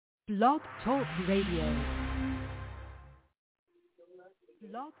Blog Talk Radio.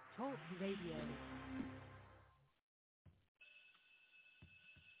 Blog Talk Radio.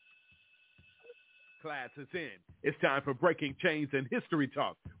 Class is in. It's time for Breaking Chains and History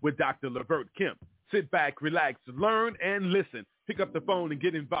Talk with Dr. Levert, Kemp. Sit back, relax, learn, and listen. Pick up the phone and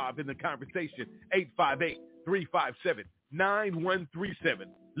get involved in the conversation. 858-357-9137.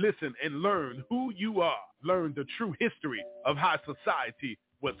 Listen and learn who you are. Learn the true history of how society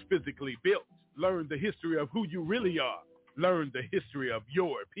was physically built. Learn the history of who you really are. Learn the history of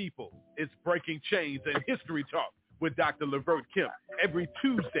your people. It's Breaking Chains and History Talk with Dr. Levert Kemp every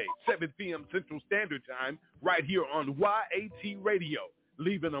Tuesday, 7 p.m. Central Standard Time, right here on YAT Radio,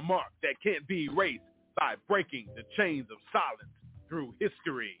 leaving a mark that can't be erased by breaking the chains of silence through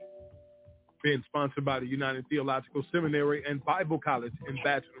history. Being sponsored by the United Theological Seminary and Bible College in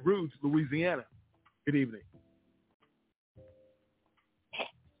Baton Rouge, Louisiana. Good evening.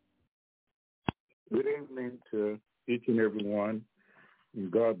 Good evening to each and every one.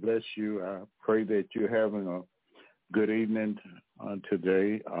 And God bless you. I pray that you're having a good evening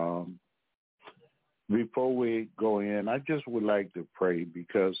today. Before we go in, I just would like to pray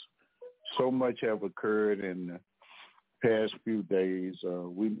because so much have occurred in the past few days.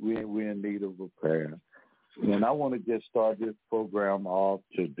 We're in need of a prayer. And I want to get start this program off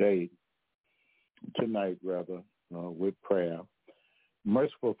tonight, with prayer.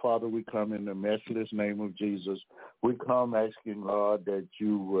 Merciful Father, we come in the matchless name of Jesus. We come asking, Lord, that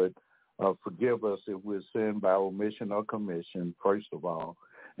you would forgive us if we're sinned by omission or commission, first of all.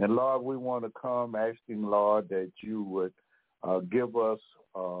 And, Lord, we want to come asking, Lord, that you would give us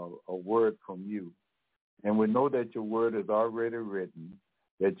a word from you. And we know that your word is already written,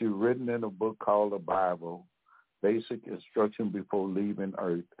 that you've written in a book called the Bible, Basic Instruction Before Leaving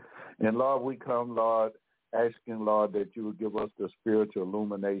Earth. And, Lord, we come, Lord, asking, Lord, that you would give us the spiritual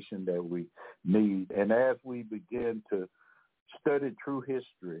illumination that we need. And as we begin to study true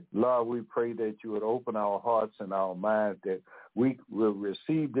history, Lord, we pray that you would open our hearts and our minds, that we will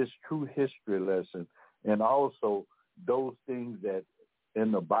receive this true history lesson and also those things that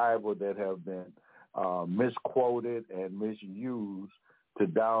in the Bible that have been misquoted and misused to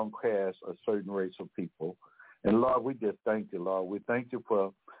downcast a certain race of people. And, Lord, we just thank you, Lord. We thank you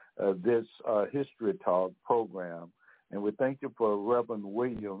for this History Talk program. And we thank you for Reverend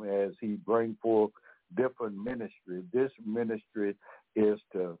William as he brings forth different ministry. This ministry is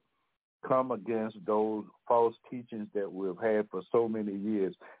to come against those false teachings that we've had for so many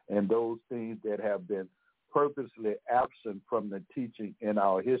years and those things that have been purposely absent from the teaching in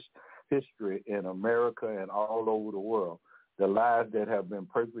our history in America and all over the world. The lies that have been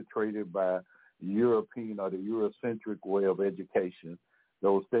perpetrated by European or the Eurocentric way of education,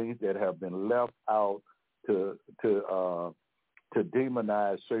 those things that have been left out to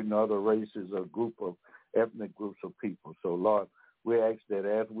demonize certain other races or ethnic groups of people. So, Lord, we ask that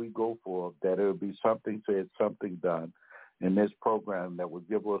as we go forth, that there will be something said, something done in this program that will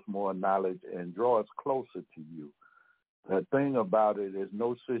give us more knowledge and draw us closer to you. The thing about it is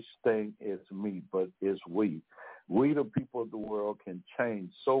no such thing as me, but it's we. We, the people of the world, can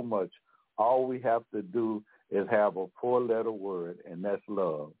change so much. All we have to do is have a 4-letter word, and that's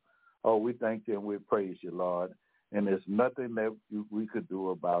love. Oh, we thank you and we praise you, Lord. And there's nothing that we could do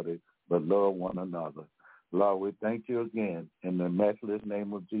about it but love one another. Lord, we thank you again. In the matchless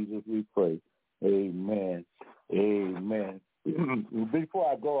name of Jesus, we pray. Amen. Amen. Before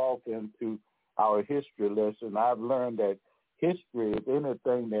I go off into our history lesson, I've learned that history is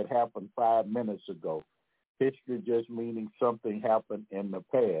anything that happened 5 minutes ago. History just meaning something happened in the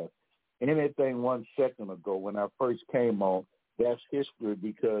past. Anything 1 second ago when I first came on, that's history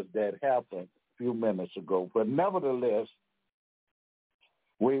because that happened a few minutes ago. But nevertheless,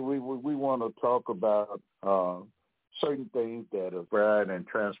 we want to talk about certain things that are bright and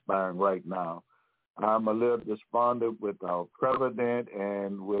transpiring right now. I'm a little despondent with our president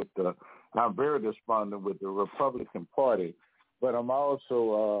and I'm very despondent with the Republican Party, but I'm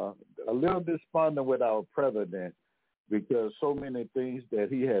also a little despondent with our president because so many things that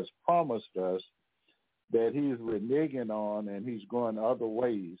he has promised us that he's reneging on and he's going other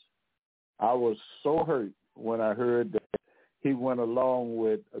ways. I was so hurt when I heard that he went along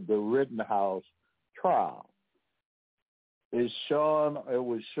with the Rittenhouse trial. It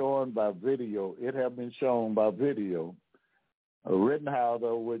was shown by video. It had been shown by video. Rittenhouse,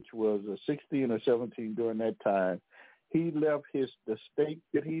 which was 16 or 17 during that time, he left the state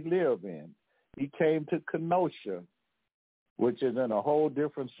that he lived in. He came to Kenosha, which is in a whole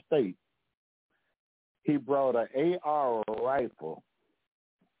different state. He brought an AR rifle,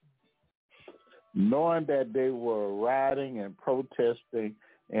 knowing that they were rioting and protesting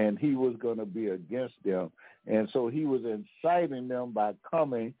and he was going to be against them. And so he was inciting them by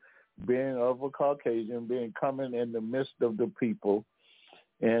coming, being of a Caucasian, coming in the midst of the people,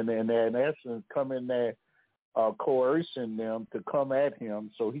 and in essence coming there, coercing them to come at him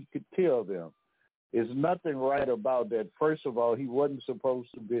so he could kill them. There's nothing right about that. First of all, he wasn't supposed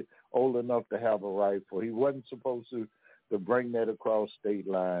to be old enough to have a rifle. He wasn't supposed to bring that across state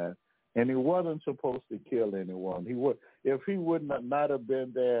line. And he wasn't supposed to kill anyone. If he would not have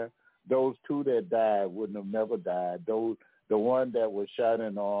been there, those two that died wouldn't have never died. The one that was shot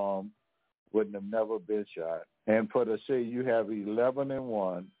in the arm wouldn't have never been shot. And for to say you have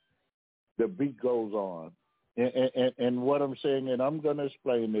 11-1, the beat goes on. And what I'm saying, and I'm going to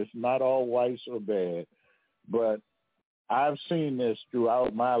explain this, not all whites are bad, but I've seen this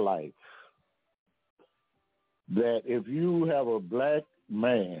throughout my life, that if you have a black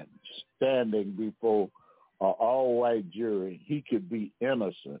man standing before an all-white jury, he could be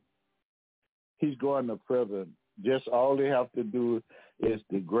innocent. He's going to prison. Just all they have to do is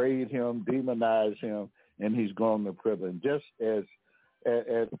degrade him, demonize him, and he's going to prison. Just as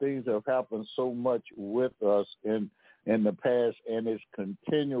things have happened so much with us in the past, and it's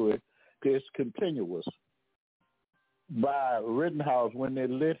continuous. By Rittenhouse, when they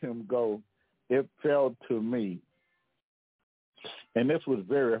let him go, it felt to me, and this was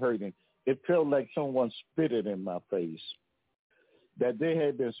very hurting, it felt like someone spitted in my face, that they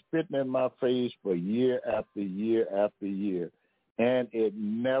had been spitting in my face for year after year after year, and it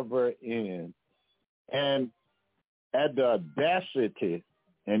never ends. And at the audacity,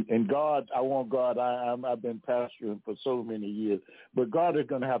 and God, I want God, I've been pastoring for so many years, but God is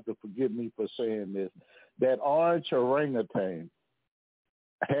going to have to forgive me for saying this, that orange orangutan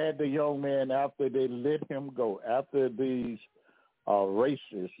had the young man, after they let him go, after these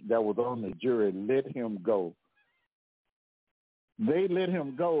racists that was on the jury let him go, they let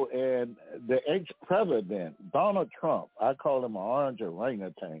him go, and the ex-president, Donald Trump, I call him an orange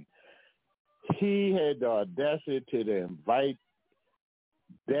orangutan, he had the audacity to invite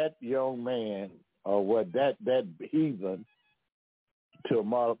that young man, or that heathen, to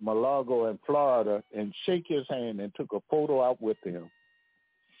Mar-a-Lago in Florida and shake his hand and took a photo out with him.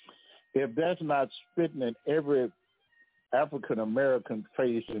 If that's not spitting in every African-American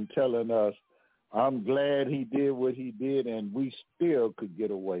face and telling us, I'm glad he did what he did and we still could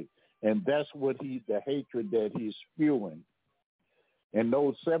get away. And that's what the hatred that he's spewing. And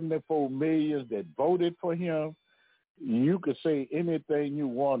those 74 million that voted for him, you could say anything you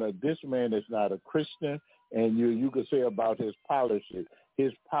want. This man is not a Christian, and you could say about his policies.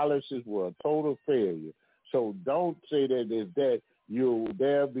 His policies were a total failure. So don't say that you're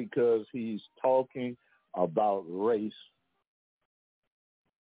there because he's talking about race.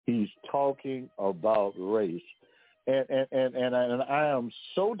 He's talking about race. And I am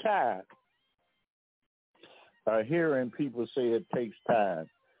so tired hearing people say it takes time.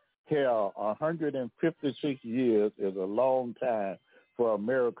 Hell, 156 years is a long time for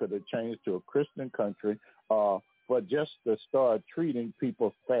America to change to a Christian country, for just to start treating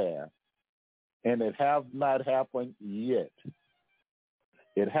people fair. And it have not happened yet.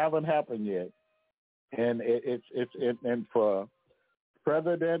 It haven't happened yet. And and for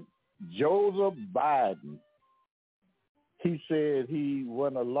President Joseph Biden, he said he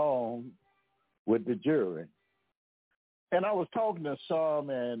went along with the jury. And I was talking to some,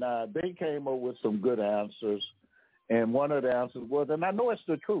 and they came up with some good answers. And one of the answers was, and I know it's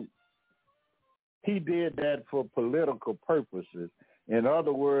the truth, he did that for political purposes. In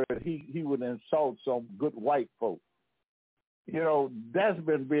other words, he would insult some good white folk. You know, that's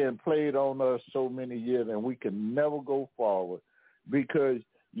been being played on us so many years, and we can never go forward because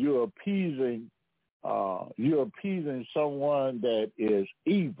you're appeasing someone that is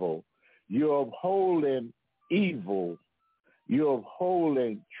evil. You're upholding evil. You're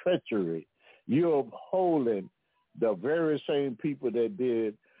upholding treachery. You're upholding the very same people that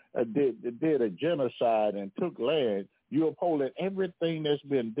did a genocide and took land. You're upholding everything that's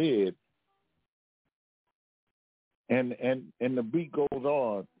been did. And the beat goes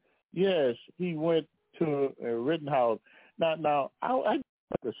on. Yes, he went to Rittenhouse. Now I have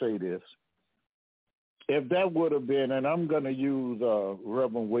to say this. If that would have been, and I'm going to use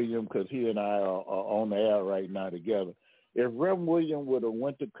Reverend William because he and I are on the air right now together. If Reverend William would have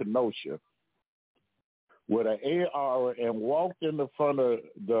went to Kenosha with an AR and walked in the front of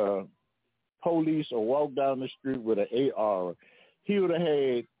the police or walked down the street with an AR, he would have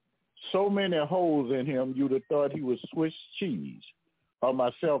had so many holes in him, you'd have thought he was Swiss cheese. Or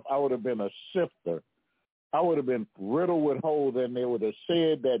myself, I would have been a sifter. I would have been riddled with holes, and they would have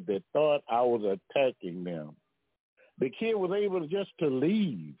said that they thought I was attacking them. The kid was able just to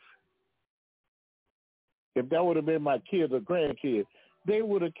leave. If that would have been my kids or grandkids, they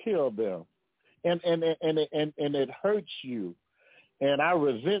would have killed them. And it hurts you. And I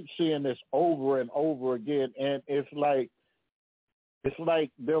resent seeing this over and over again. And it's like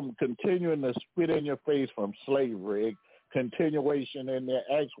them continuing to spit in your face from slavery, continuation, and they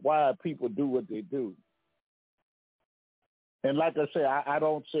ask why people do what they do. And like I say, I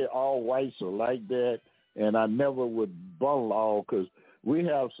don't say all whites are like that, and I never would bundle all, because we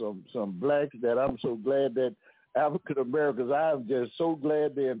have some blacks that I'm so glad that African Americans, I'm just so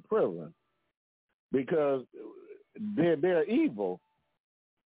glad they're in prison, because they're evil.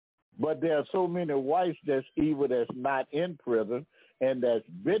 But there are so many whites that's evil that's not in prison, and that's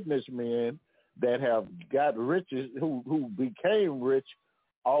businessmen that have got riches, who became rich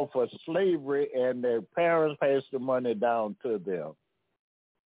off of slavery, and their parents passed the money down to them.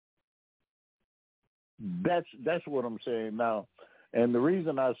 That's what I'm saying now. And the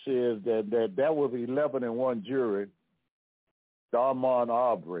reason I say is that was 11-1 jury, Ahmaud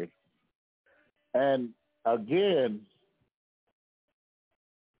Arbery. And again,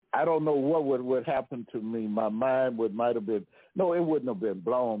 I don't know what would happen to me. My mind might have been, no, it wouldn't have been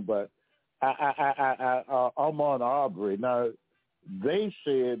blown, but Ahmaud Arbery. Now, they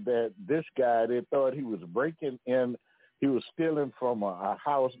said that this guy, they thought he was breaking in, he was stealing from a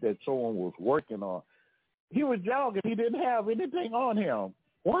house that someone was working on. He was jogging. He didn't have anything on him.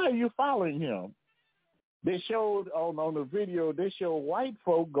 Why are you following him? They showed on the video, they showed white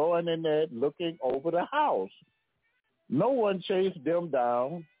folk going in there looking over the house. No one chased them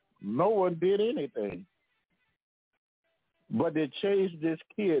down. No one did anything. But they chased this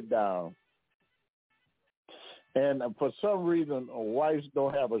kid down. And for some reason, whites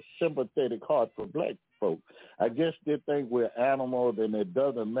don't have a sympathetic heart for black folk. I guess they think we're animals, and it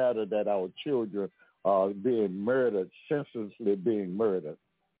doesn't matter that our children are being murdered, senselessly being murdered.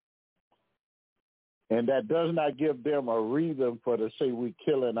 And that does not give them a reason for to say we're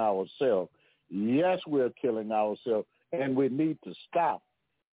killing ourselves. Yes, we're killing ourselves, and we need to stop.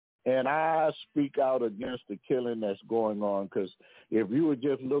 And I speak out against the killing that's going on, because if you would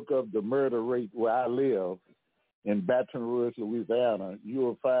just look up the murder rate where I live, in Baton Rouge, Louisiana, you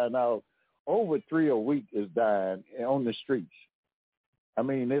will find out over 3 a week is dying on the streets. I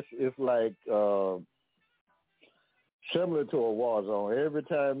mean, it's like similar to a war zone. Every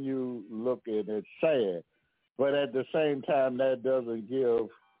time you look at it, it's sad. But at the same time, that doesn't give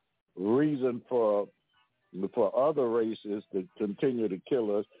reason for other races to continue to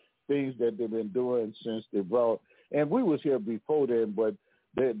kill us, things that they've been doing since they brought. And we was here before then, but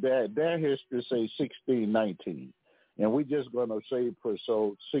their history say 1619, and we're just going to say per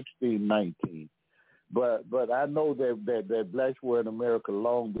so 1619. But I know that blacks were in America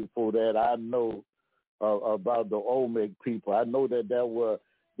long before that. I know about the Olmec people. I know that there were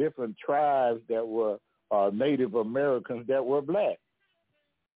different tribes that were Native Americans that were black.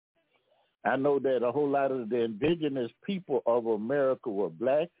 I know that a whole lot of the indigenous people of America were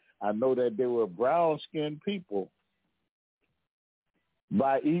black. I know that they were brown-skinned people.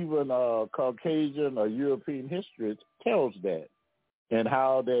 By even Caucasian or European history tells that, and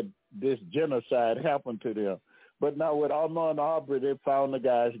how that this genocide happened to them. But now with Ahmaud Arbery, they found the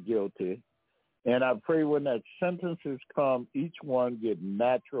guys guilty. And I pray when that sentences come, each one get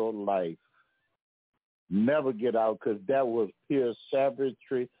natural life. Never get out, because that was pure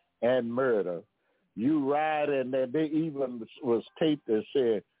savagery and murder. You ride, and then they even was taped that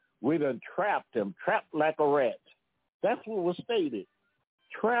said, we done trapped him, trapped like a rat. That's what was stated.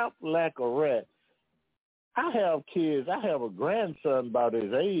 Trapped like a rat. I have kids. I have a grandson about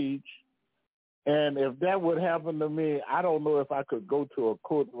his age. And if that would happen to me, I don't know if I could go to a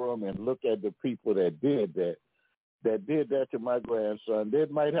courtroom and look at the people that did that to my grandson. They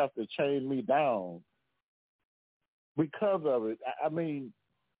might have to chain me down because of it. I mean,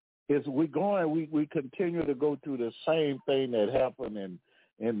 we continue to go through the same thing that happened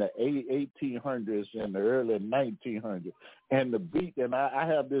in the 1800s and the early 1900s. And the beat, and I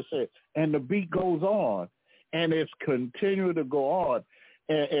have this say, and the beat goes on, and it's continuing to go on.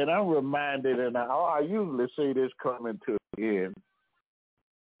 And I'm reminded, and I usually say this coming to the end,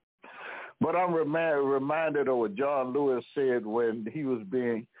 but I'm reminded of what John Lewis said when he was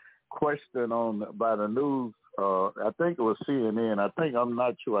being questioned by the news. I think it was CNN. I'm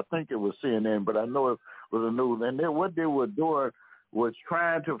not sure. I think it was CNN, but I know it was the news. And what they were doing was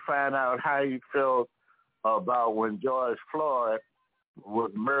trying to find out how he felt about when George Floyd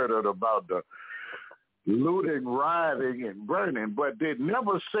was murdered, about the looting, rioting, and burning. But they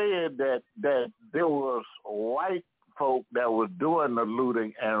never said that there was white folk that was doing the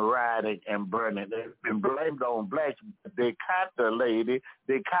looting and rioting and burning. They've been blamed on blacks. They caught the lady.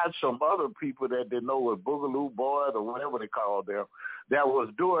 They caught some other people that they know were Boogaloo Boys or whatever they call them that was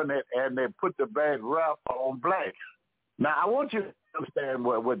doing it, and they put the bad rap on blacks. Now, I want you to understand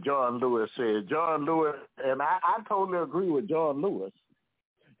what John Lewis said. John Lewis, and I totally agree with John Lewis,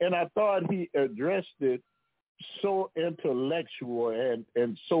 and I thought he addressed it so intellectual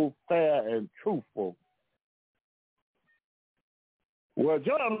and so fair and truthful. Well,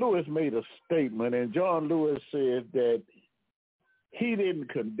 John Lewis made a statement, and John Lewis said that he didn't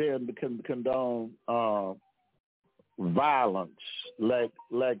condone violence,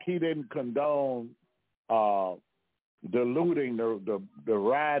 like he didn't condone the looting, the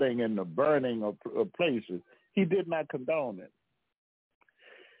rioting, and the burning of places. He did not condone it.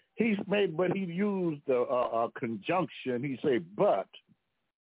 But he used a conjunction. He said, but.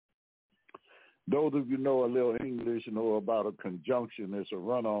 Those of you know a little English know about a conjunction. It's a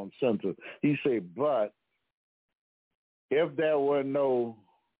run-on sentence. He said, but if there were no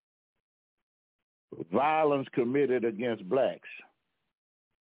violence committed against blacks,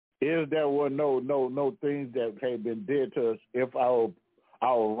 if there were no things that had been did to us, if our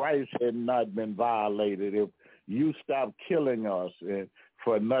rights had not been violated, if you stopped killing us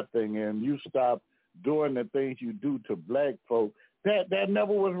for nothing and you stopped doing the things you do to black folk, that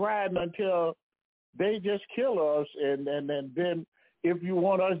never was right until they just kill us, and then if you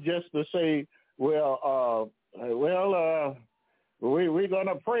want us just to say, we're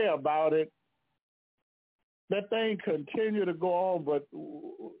gonna pray about it, that thing continue to go on. But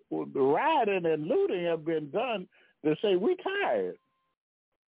the rioting and looting have been done to say we tired.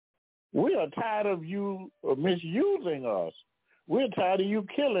 We are tired of you misusing us. We're tired of you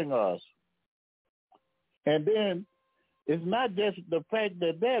killing us. And then it's not just the fact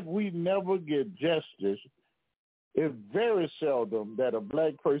that we never get justice. It's very seldom that a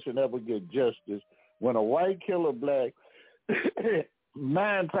black person ever gets justice. When a white kill a black,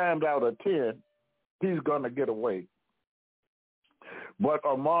 9 times out of 10, he's going to get away. But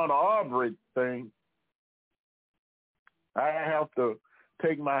Ahmaud Arbery thing, I have to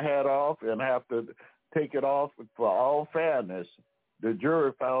take my hat off and have to take it off for all fairness. The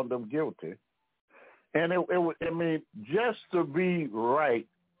jury found them guilty. And just to be right,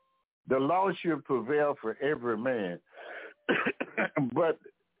 the law should prevail for every man. But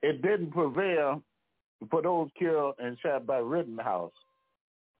it didn't prevail for those killed and shot by Rittenhouse.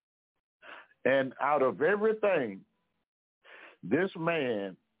 And out of everything, this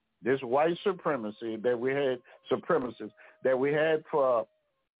man, this white supremacists that we had for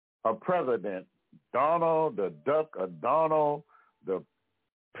a president, Donald, the Duck, or Donald, the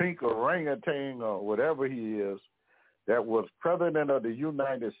pink orangutan or whatever he is, that was president of the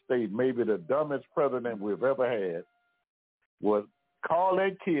United States, maybe the dumbest president we've ever had, would call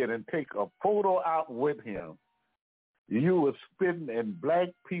that kid and take a photo out with him. You were spitting in black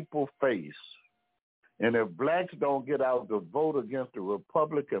people's face. And if blacks don't get out to vote against the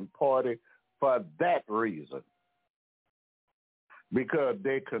Republican Party for that reason, because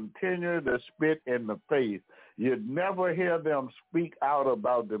they continue to spit in the face, you'd never hear them speak out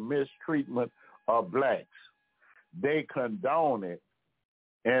about the mistreatment of blacks. They condone it.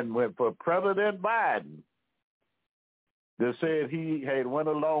 And for President Biden, they said he had went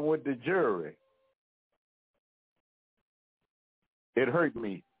along with the jury. It hurt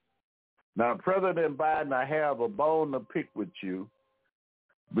me. Now, President Biden, I have a bone to pick with you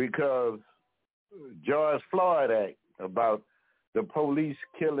because George Floyd Act about the police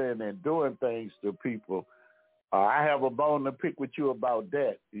killing and doing things to people, I have a bone to pick with you about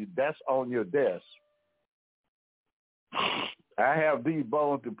that. That's on your desk. I have these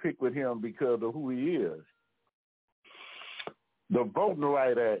bones to pick with him because of who he is. The Voting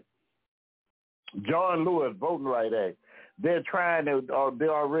Rights Act, John Lewis Voting Rights Act, they're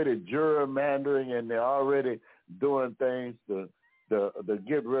they're already gerrymandering and they're already doing things to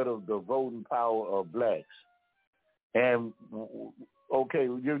get rid of the voting power of blacks. And okay,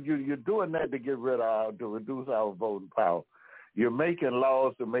 you're doing that to reduce our voting power. You're making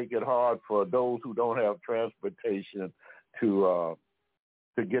laws to make it hard for those who don't have transportation to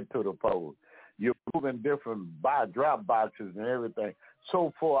get to the polls. You're moving different drop boxes and everything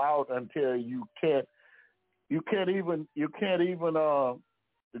so far out until you can't even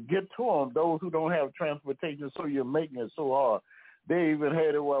get to them. Those who don't have transportation, so you're making it so hard. They even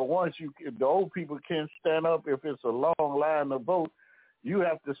had it where once the old people can't stand up if it's a long line to vote. You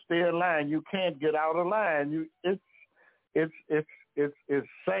have to stay in line. You can't get out of line. It's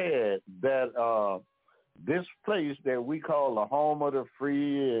sad that this place that we call the home of the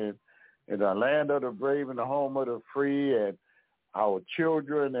free in the land of the brave and the home of the free, and our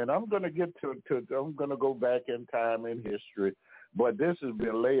children. And I'm going to get to I'm going to go back in time in history, but this has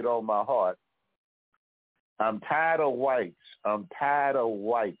been laid on my heart. I'm tired of whites. I'm tired of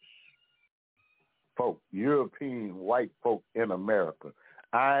whites, folk, European white folk in America.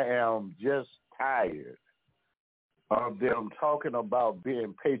 I am just tired of them talking about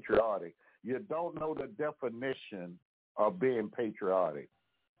being patriotic. You don't know the definition of being patriotic.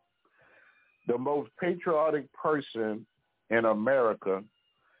 The most patriotic person in America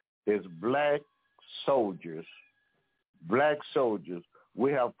is black soldiers. Black soldiers.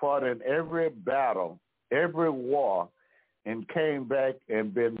 We have fought in every battle, every war, and came back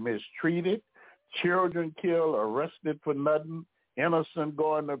and been mistreated, children killed, arrested for nothing, innocent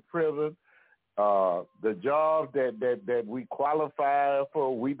going to prison. The jobs that we qualify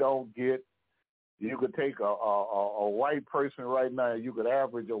for, we don't get. You could take a white person right now, you could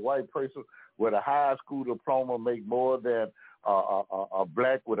average a white person with a high school diploma make more than a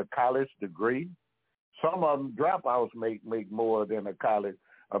black with a college degree. Some of them dropouts make more than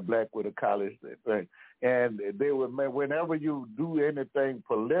a black with a college thing. And they would, whenever you do anything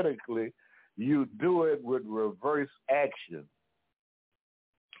politically, you do it with reverse action.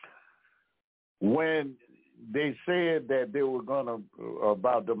 When they said that they were going to,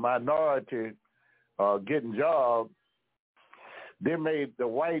 about the minority getting jobs, they made the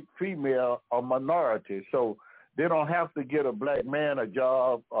white female a minority. So they don't have to get a black man a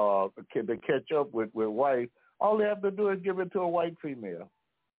job to catch up with white. All they have to do is give it to a white female.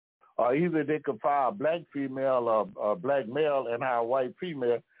 Or either they could fire a black female or a black male and hire a white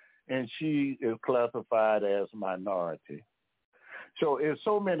female, and she is classified as minority. So it's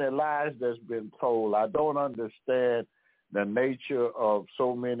so many lies that's been told. I don't understand the nature of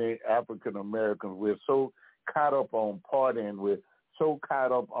so many African Americans. We're so caught up on partying. We're so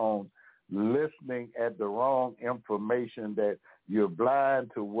caught up on listening at the wrong information that you're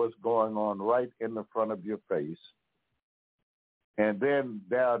blind to what's going on right in the front of your face. And then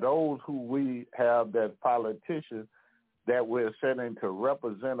there are those who we have that politicians that we're sending to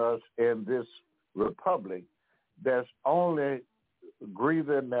represent us in this republic that's only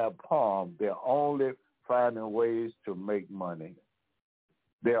greasing their palm. They're only finding ways to make money.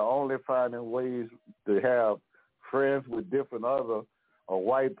 They're only finding ways to have friends with different other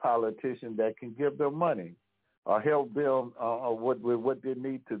white politicians that can give them money or help them with what they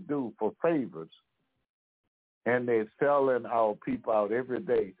need to do for favors. And they're selling our people out every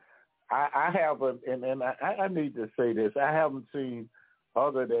day. I haven't, and I need to say this, I haven't seen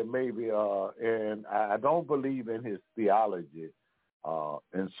other than maybe, and I don't believe in his theology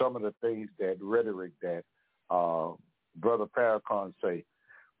and some of the things that rhetoric that Brother Farrakhan say.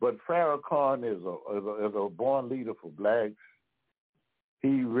 But Farrakhan is a born leader for blacks.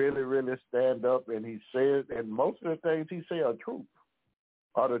 He really, really stand up and he says, and most of the things he say are truth.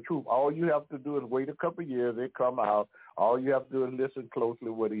 Are the truth. All you have to do is wait a couple of years, they come out. All you have to do is listen closely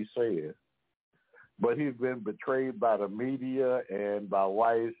what he says. But he's been betrayed by the media and by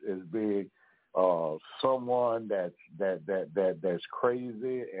whites as being someone that's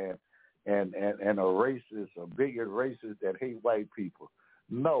crazy and a racist, a bigot racist that hate white people.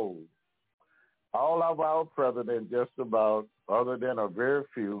 No. All of our presidents, just about, other than a very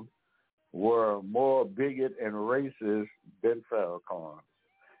few, were more bigot and racist than Farrakhan,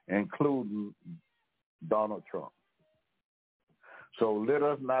 including Donald Trump. So let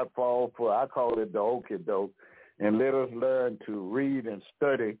us not fall for, I call it the okie doke, and let us learn to read and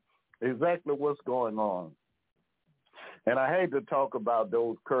study exactly what's going on. And I hate to talk about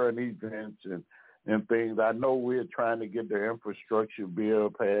those current events and things. I know we're trying to get the infrastructure bill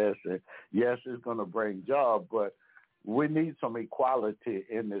passed, and yes, it's going to bring jobs, but we need some equality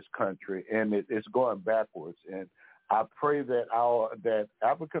in this country, and it's going backwards. And I pray that that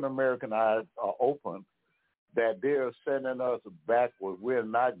African American eyes are open, that they're sending us backwards. We're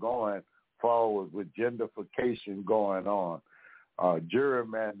not going forward with gentrification going on,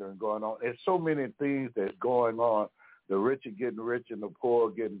 gerrymandering going on. There's so many things that's going on. The rich are getting rich and the poor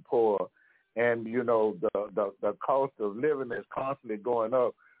are getting poor. And, you know, the cost of living is constantly going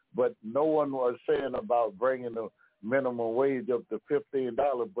up. But no one was saying about bringing the minimum wage up to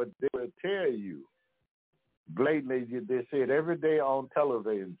 $15, but they will tell you blatantly, they said every day on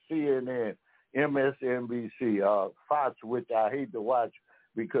television, CNN, MSNBC, Fox, which I hate to watch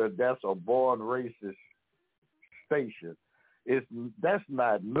because that's a born racist station. That's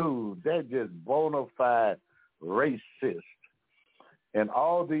not news. They're just bona fide racist. And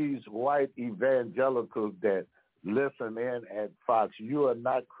all these white evangelicals that listen in at Fox, you are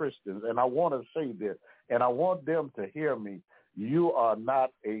not Christians. And I want to say this, and I want them to hear me. you are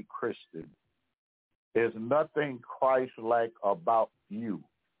not a Christian. There's nothing Christ-like about you.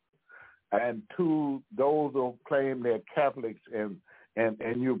 And to those who claim they're Catholics and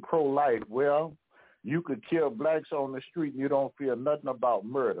you're pro-life, well, you could kill blacks on the street and you don't feel nothing about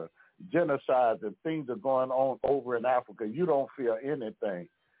murder, genocides, and things are going on over in Africa. You don't feel anything,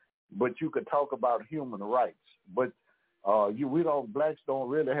 but you could talk about human rights. But blacks don't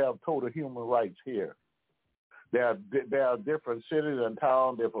really have total human rights here. There are different cities and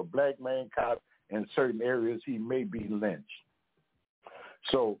towns. If a black man caught in certain areas, he may be lynched.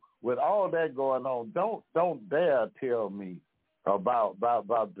 So with all that going on, don't dare tell me about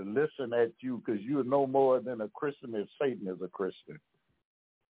to listen at you, because you're no more than a Christian if Satan is a Christian.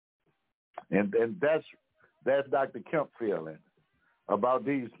 And that's Dr. Kemp feeling about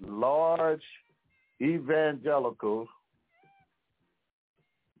these large evangelicals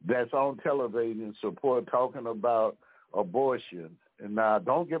that's on television support talking about abortion. And now,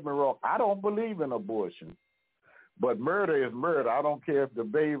 don't get me wrong, I don't believe in abortion. But murder is murder. I don't care if the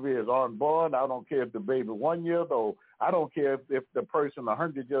baby is unborn. I don't care if the baby 1 year old. I don't care if the person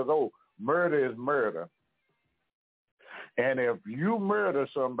 100 years old. Murder is murder. And if you murder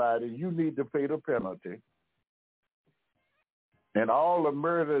somebody, you need to pay the penalty. And all the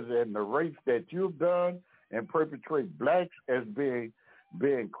murders and the rapes that you've done and perpetrate blacks as being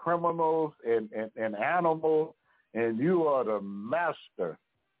criminals and animals, and you are the master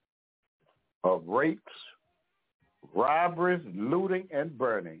of rapes, robberies, looting, and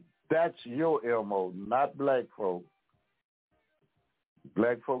burning. That's your MO, not black folk.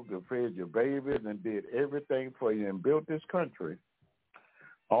 Black folk that fed your babies and did everything for you and built this country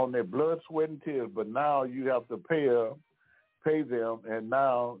on their blood, sweat, and tears. But now you have to pay them, and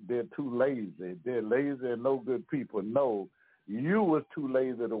now they're too lazy. They're lazy and no good people. No, you was too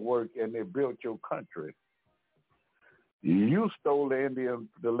lazy to work, and they built your country. You stole the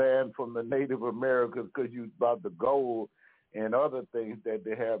land from the Native Americans because you bought the gold and other things that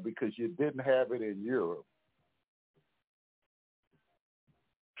they have because you didn't have it in Europe.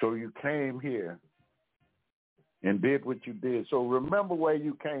 So you came here and did what you did. So remember where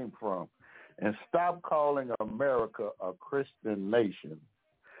you came from and stop calling America a Christian nation,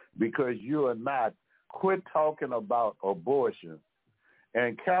 because you are not. Quit talking about abortion.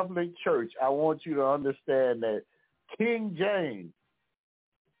 And Catholic Church, I want you to understand that King James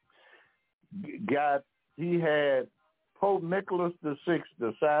had Pope Nicholas VI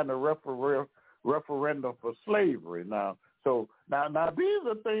to sign a referendum for slavery. Now these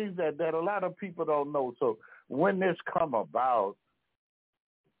are things that a lot of people don't know. So when this come about,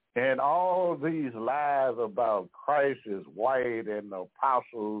 and all these lies about Christ is white and the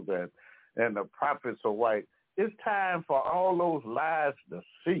apostles and the prophets are white, it's time for all those lies to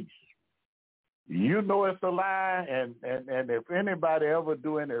cease. You know it's a lie, and if anybody ever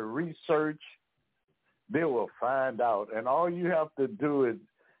do any research, they will find out. And all you have to do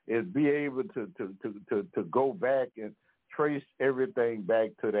is be able to go back and trace everything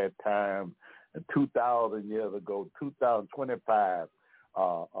back to that time, 2,000 years ago, 2025,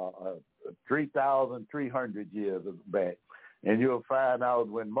 3,300 years back. And you'll find out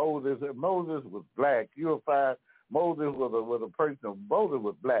when Moses was black. You'll find Moses was a person. Moses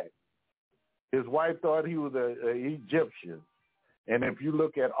was black. His wife thought he was an Egyptian. And if you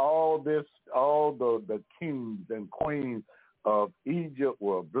look at all the kings and queens of Egypt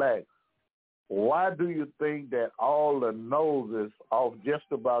were black. Why do you think that all the noses off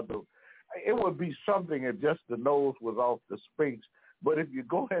just about it would be something if just the nose was off the Sphinx. But if you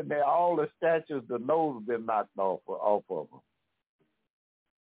go in there, all the statues, the nose has been knocked off of them.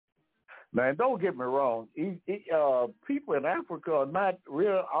 Now, and don't get me wrong, people in Africa are not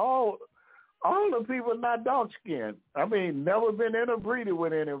real. All the people are not dark-skinned. I mean, never been interbreeded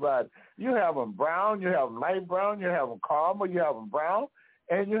with anybody. You have them brown, you have them light brown, you have them caramel, you have them brown,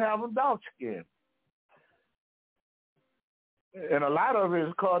 and you have them dark-skinned. And a lot of it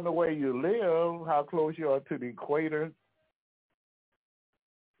is according to the way you live, how close you are to the equator.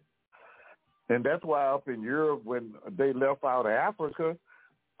 And that's why up in Europe, when they left out of Africa,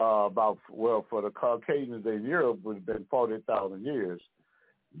 for the Caucasians in Europe, it's been 40,000 years.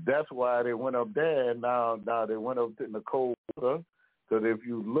 That's why they went up there, and now they went up in the cold water. Because if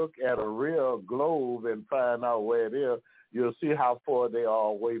you look at a real globe and find out where it is, you'll see how far they are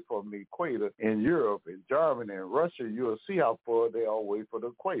away from the equator. In Europe, in Germany, in Russia, you'll see how far they are away from the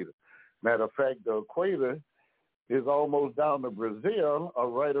equator. Matter of fact, the equator is almost down to Brazil or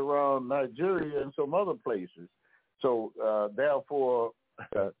right around Nigeria and some other places. So therefore,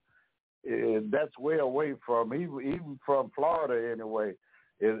 that's way away from, even from Florida anyway.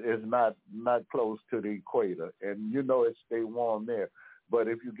 is not close to the equator, and it stay warm there. But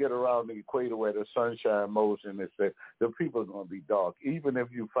if you get around the equator where the sunshine most, and the people are going to be dark. Even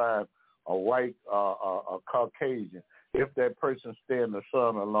if you find a white, a Caucasian, if that person stay in the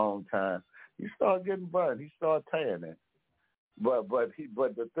sun a long time, he start getting burned. He start tanning. But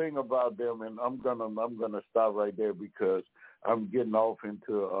the thing about them, and I'm gonna stop right there because I'm getting off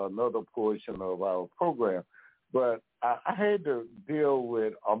into another portion of our program. But I had to deal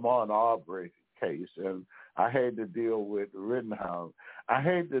with Ahmaud Arbery's case, and I had to deal with Rittenhouse. I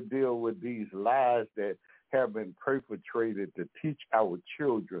had to deal with these lies that have been perpetrated to teach our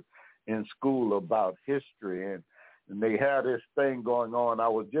children in school about history, and they have this thing going on. I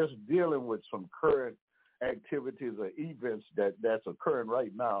was just dealing with some current activities or events that's occurring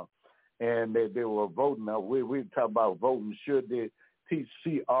right now, and they were voting. Now we talk about voting. Should they teach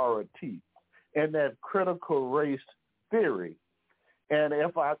CRT and that critical race theory? And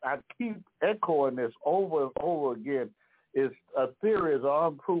if I keep echoing this over and over again, is a theory is an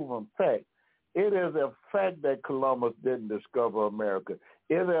unproven fact. It is a fact that Columbus didn't discover America.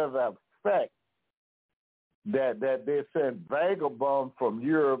 It is a fact that they sent vagabonds from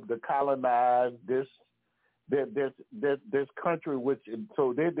Europe to colonize this country,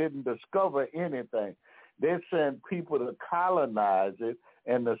 so they didn't discover anything. They sent people to colonize it,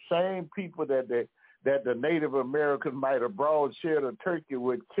 and the same people that the Native Americans might have broadsheared a turkey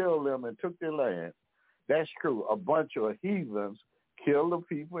with killed them and took their land. That's true. A bunch of heathens killed the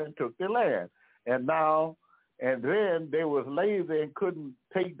people and took their land. And then they was lazy and couldn't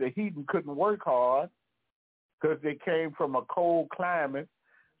take the heat and couldn't work hard because they came from a cold climate.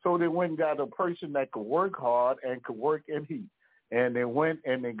 So they went and got a person that could work hard and could work in heat. And they went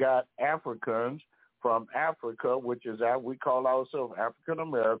and they got Africans from Africa, which is we call ourselves African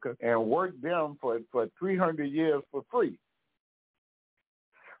American, and worked them for 300 years for free.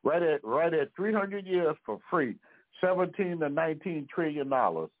 Right at 300 years for free, $17 to $19 trillion.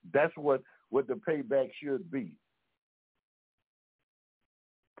 That's what the payback should be.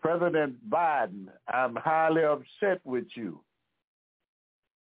 President Biden, I'm highly upset with you.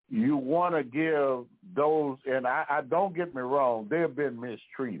 You want to give those, and I don't get me wrong, they've been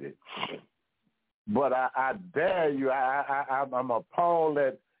mistreated. But I dare you, I'm appalled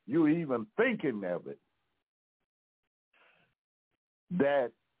that you even thinking of it.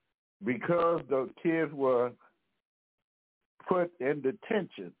 That because the kids were put in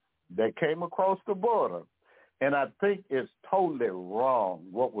detention, they came across the border. And I think it's totally wrong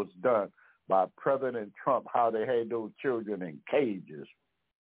what was done by President Trump, how they had those children in cages.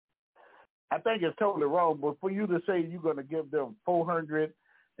 I think it's totally wrong, but for you to say you're going to give them $400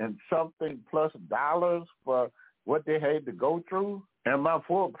 and something plus dollars for what they had to go through, and my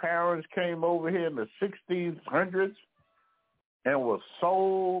foreparents came over here in the 1600s and were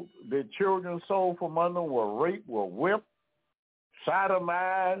sold, their children sold from under them, were raped, were whipped,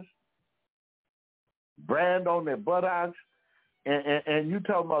 sodomized, brand on their buttocks, and you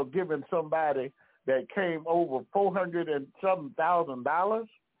talking about giving somebody that came over $400 and something thousand,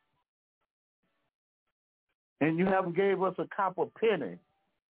 and you haven't gave us a copper penny.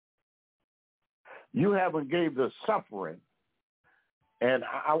 You haven't gave the suffering. And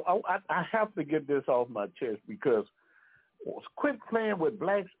I have to get this off my chest because quit playing with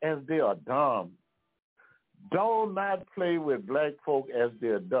blacks as they are dumb. Do not play with black folk as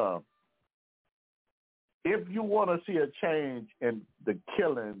they're dumb. If you want to see a change in the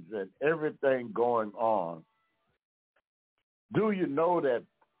killings and everything going on, do you know that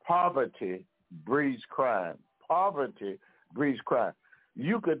poverty breeds crime? Poverty breeds crime.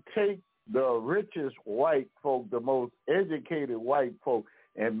 You could take the richest white folk, the most educated white folk,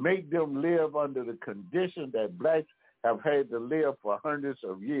 and make them live under the condition that blacks have had to live for hundreds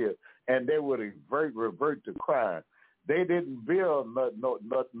of years, and they would revert to crime. They didn't build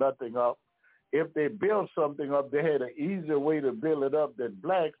nothing up. If they built something up, they had an easier way to build it up than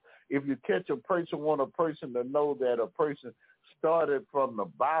blacks. If you catch a person, want a person to know that a person started from the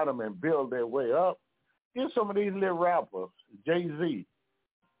bottom and built their way up, get some of these little rappers, Jay-Z,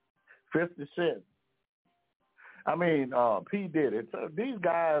 50 Cent. I mean, P. Diddy. So these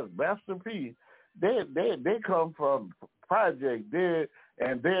guys, Master P, they come from project,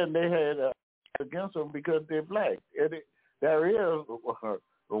 and then they had against them because they're black. There is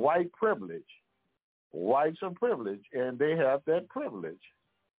white privilege. Whites are privileged, and they have that privilege.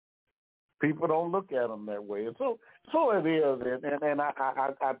 People don't look at them that way, and so it is. And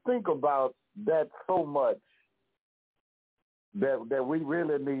I think about that so much that we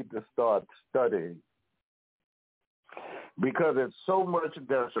really need to start studying, because it's so much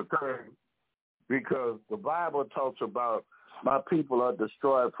that's occurring. Because the Bible talks about My people are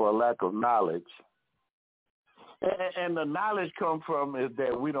destroyed for a lack of knowledge. And the knowledge comes from is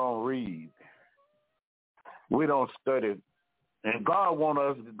that we don't read. We don't study. And God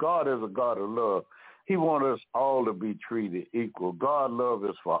is a God of love. He wants us all to be treated equal. God's love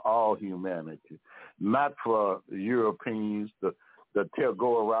is for all humanity, not for Europeans to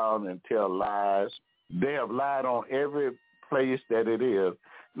go around and tell lies. They have lied on every place that it is.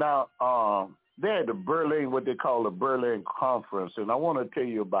 Now, they had the Berlin, what they call the Berlin Conference, and I want to tell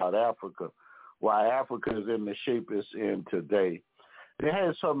you about Africa, why Africa is in the shape it's in today. They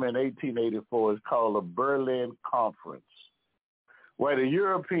had something in 1884. It's called the Berlin Conference, where the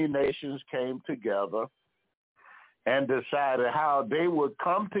European nations came together and decided how they would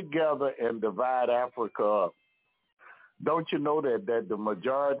come together and divide Africa up. Don't you know that the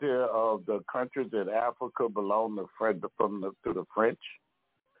majority of the countries in Africa belong to the French,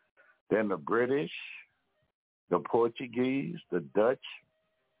 then the British, the Portuguese, the Dutch?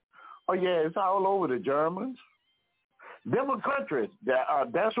 Oh, yeah, it's all over the Germans. Different countries.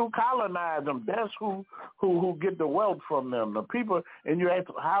 That's who colonize them. That's who get the wealth from them. The people, and you ask,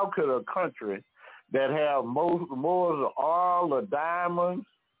 how could a country that have more of oil or diamonds,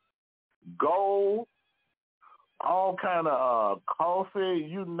 gold, all kind of coffee,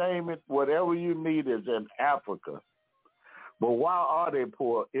 you name it, whatever you need is in Africa. But why are they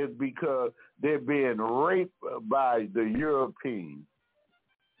poor? It's because they're being raped by the Europeans.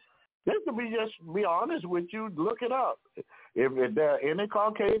 Just to be honest with you, look it up. If there are any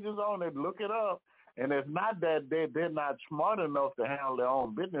Caucasians on it, look it up. And it's not that they're not smart enough to handle their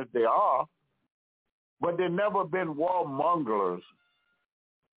own business. They are. But they've never been warmongers.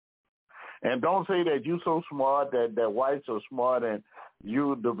 And don't say that you're so smart, that whites are smart and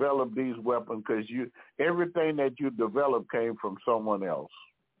you develop these weapons, because everything that you develop came from someone else.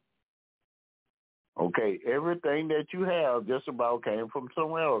 Okay, everything that you have just about came from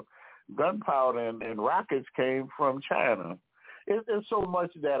somewhere else. Gunpowder and rockets came from China. There's so much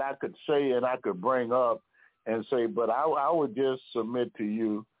that I could say and I could bring up and say, but I would just submit to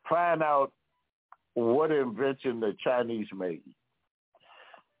you, find out what invention the Chinese made,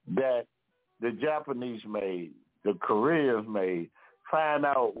 that the Japanese made, the Koreans made. Find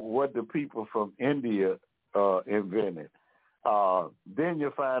out what the people from India invented. Then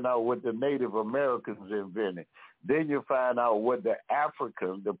you find out what the Native Americans invented. Then you find out what the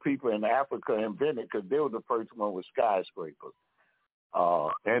people in Africa invented, because they were the first one with skyscrapers.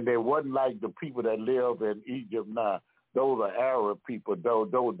 And they wasn't like the people that live in Egypt now. Those are Arab people.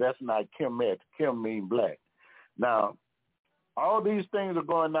 Though that's not Kemet. Kem mean black. Now, all these things are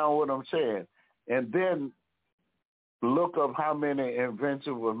going down what I'm saying. And then look up how many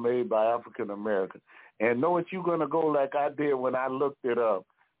inventions were made by African Americans. And know what you're going to go like I did when I looked it up.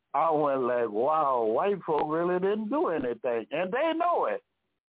 I went like, wow, white folk really didn't do anything. And they know it.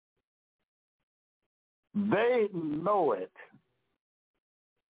 They know it.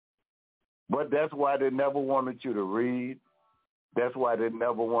 But that's why they never wanted you to read. That's why they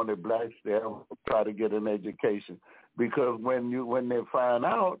never wanted blacks to ever try to get an education. Because when you find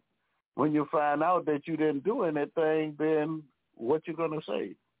out that you didn't do anything, then what you gonna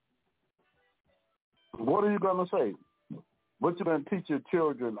say? What are you gonna say? What you gonna teach your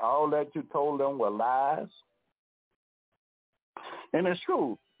children? All that you told them were lies? And it's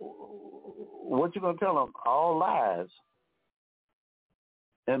true. What you gonna tell them? All lies.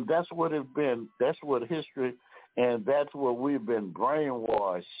 And that's what it's been. That's what history, and that's what we've been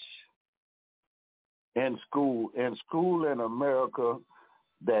brainwashed in school. In school in America,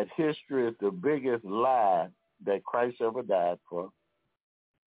 that history is the biggest lie that Christ ever died for.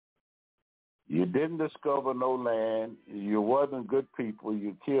 You didn't discover no land. You wasn't good people.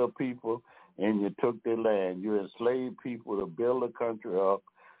 You killed people, and you took their land. You enslaved people to build a country up.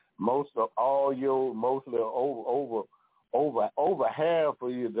 Mostly over half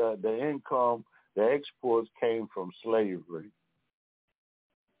of you, the income, the exports came from slavery.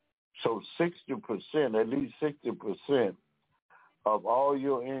 So 60%, at least 60% of all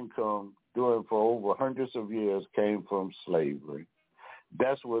your income for over hundreds of years came from slavery.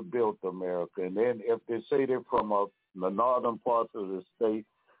 That's what built America. And then if they say they're from the northern parts of the state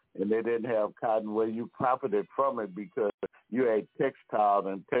and they didn't have cotton, well, you profited from it because you had textiles,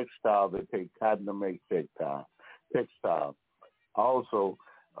 and textiles, they take cotton to make textiles. Also,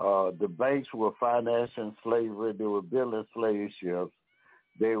 the banks were financing slavery. They were building slave ships.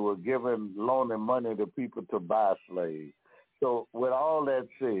 They were loaning money to people to buy slaves. So with all that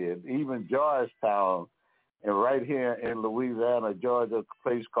said, even Georgetown, and right here in Louisiana, Georgia, a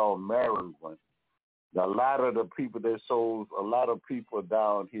place called Maryland, a lot of the people, they sold a lot of people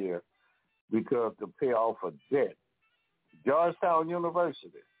down here because to pay off a debt Georgetown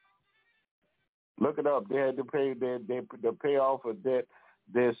University. Look it up. They had to pay the pay off of debt.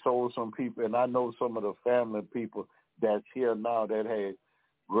 They sold some people, and I know some of the family people that's here now that had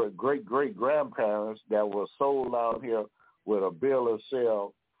great grandparents that were sold out here with a bill of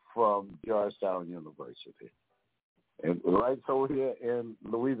sale from Georgetown University. And right so here in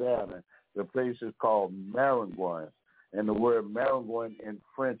Louisiana, the place is called Maringouin, and the word Maringouin in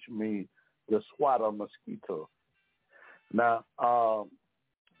French means the swat of mosquito. Now,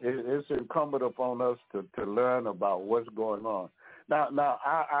 it's incumbent upon us to learn about what's going on. Now,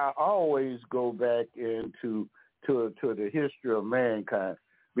 I always go back into the history of mankind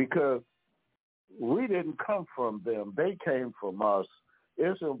because we didn't come from them; they came from us.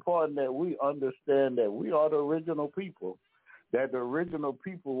 It's important that we understand that we are the original people. That the original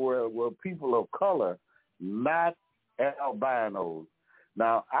people were people of color, not albinos.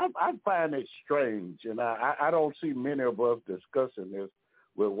 Now, I find it strange, and I don't see many of us discussing this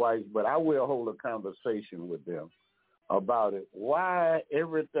with whites, but I will hold a conversation with them about it. Why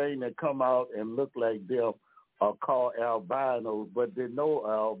everything that come out and look like them are called albinos, but they know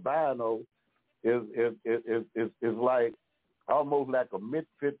albino is like almost like a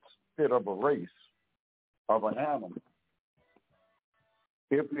misfit of a race of an animal.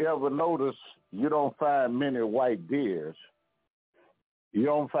 If you ever notice, you don't find many white deers. You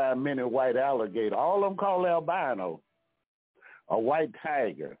don't find many white alligators. All of them called albino. A white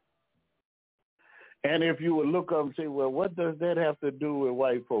tiger. And if you would look up and say, well, what does that have to do with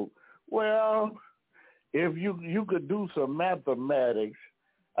white folk? Well, if you could do some mathematics,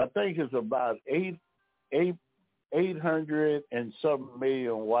 I think it's about 800 and some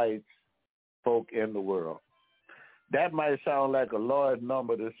million white folk in the world. That might sound like a large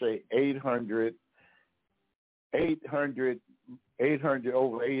number to say 800,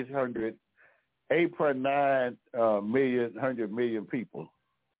 over 800, 8.9 million, 100 million people.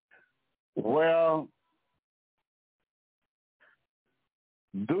 Well,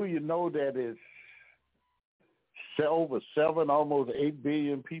 do you know that it's over 7, almost 8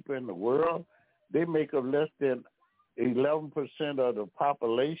 billion people in the world? They make up less than 11% of the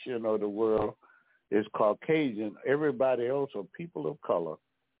population of the world is Caucasian. Everybody else are people of color.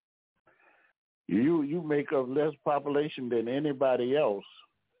 You make up less population than anybody else,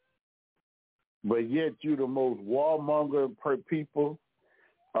 but yet you the most warmonger per people.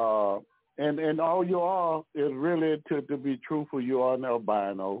 And all you are is really, to be truthful, you are an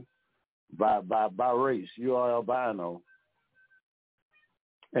albino by race. You are albino.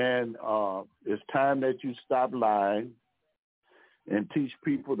 And it's time that you stop lying and teach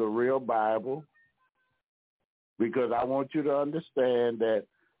people the real Bible, because I want you to understand that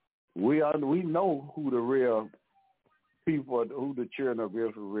we know who the real people, who the children of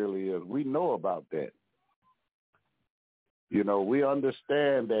Israel really is. We know about that. You know, we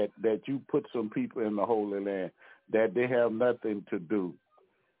understand that you put some people in the Holy Land that they have nothing to do.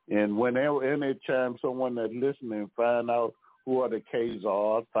 And whenever, any time someone that's listening find out who are the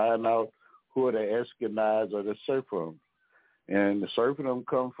Khazars, find out who are the Eskenazi or the Serfim. And the Serfim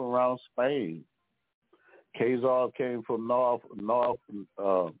come from around Spain. Khazars came from north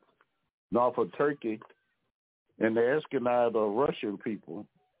of Turkey, and the Eskenazi are Russian people.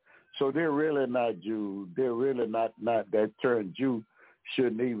 So they're really not Jews. They're really not that term Jew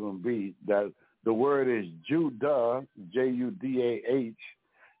shouldn't even be. That the word is Judah, Judah.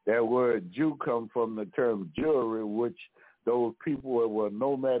 That word Jew comes from the term Jewry, which those people were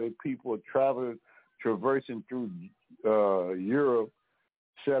nomadic people traversing through Europe,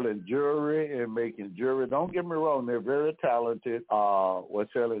 selling jewelry and making jewelry. Don't get me wrong, they're very talented. Were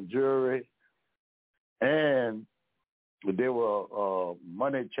selling jewelry, and they were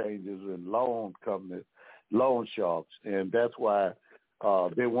money changers and loan companies, loan sharks, and that's why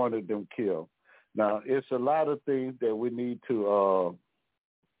they wanted them killed. Now, it's a lot of things that we need to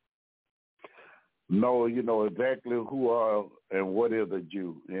know, exactly who are and what is a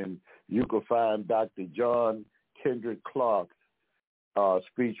Jew. And you can find Dr. John Kendrick Clark's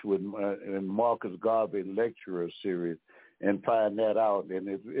speech in Marcus Garvey Lecturer Series and find that out. And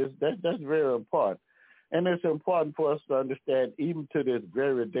that's very important. And it's important for us to understand, even to this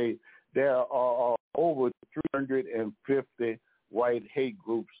very day, there are over 350 white hate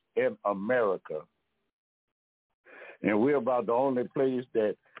groups in America. And we're about the only place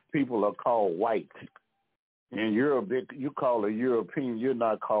that people are called white. In Europe, you call a European, you're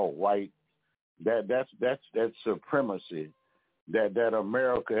not called white. That's supremacy that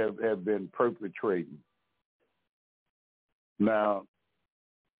America have been perpetrating. Now,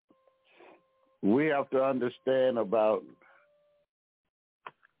 we have to understand about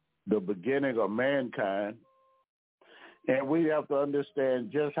the beginning of mankind. And we have to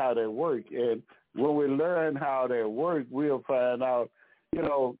understand just how they work. And when we learn how they work, we'll find out,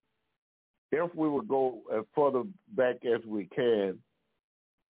 if we would go as further back as we can,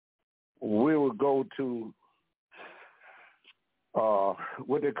 we would go to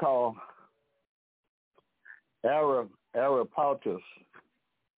what they call Aristotle.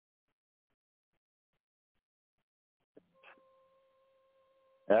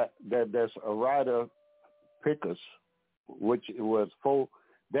 That's a writer Picus, which was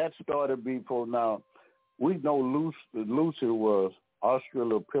that started before. Now we know Lucy was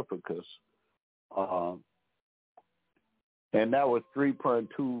Australopithecus, and that was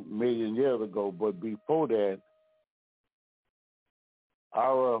 3.2 million years ago. But before that,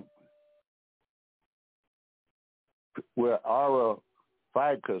 our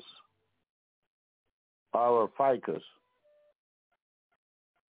ficus,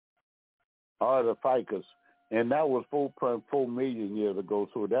 and that was 4.4 million years ago.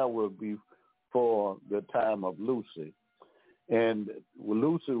 So that would be for the time of Lucy. And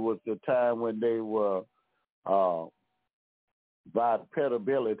Lucy was the time when they were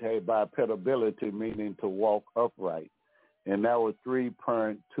bipedability, meaning to walk upright. And that was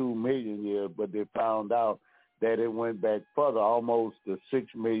 3.2 million years, but they found out that it went back further, almost to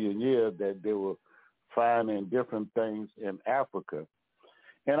 6 million years, that they were finding different things in Africa.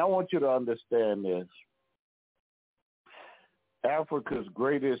 And I want you to understand this. Africa's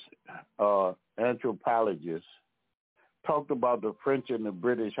greatest anthropologists talked about the French and the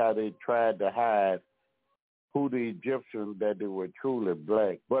British, how they tried to hide who the Egyptians, that they were truly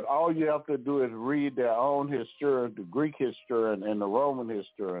black. But all you have to do is read their own historian, the Greek historian and the Roman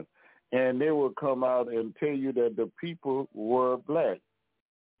historian, and they will come out and tell you that the people were black.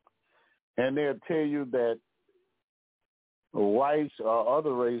 And they'll tell you that whites or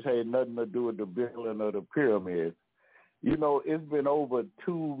other race had nothing to do with the building of the pyramids. It's been over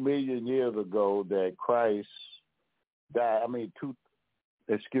 2 million years ago that Christ died.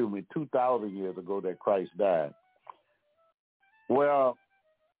 2,000 years ago that Christ died. Well,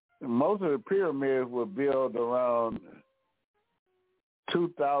 most of the pyramids were built around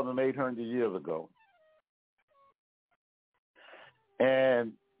 2,800 years ago.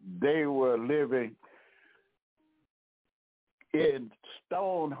 And they were living in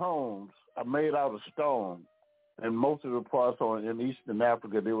stone homes made out of stone. And most of the parts in Eastern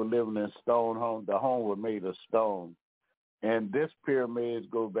Africa, they were living in stone homes. The home was made of stone. And this pyramids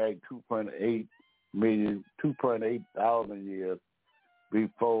go back 2.8 thousand years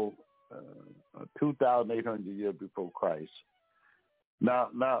before, 2,800 years before Christ. Now,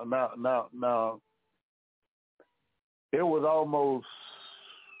 it was almost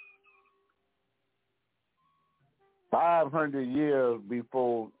 500 years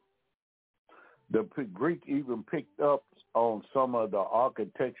before the Greek even picked up on some of the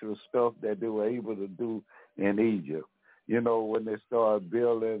architectural stuff that they were able to do in Egypt. When they started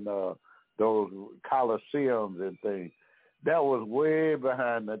building those Colosseums and things, that was way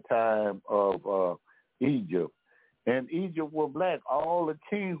behind the time of Egypt. And Egypt were black. All the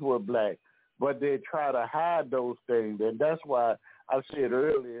kings were black, but they try to hide those things. And that's why I said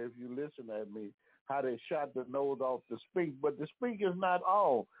earlier, if you listen at me, how they shot the nose off the Sphinx. But the Sphinx is not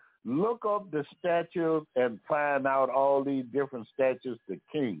all. Look up the statues and find out all these different statues to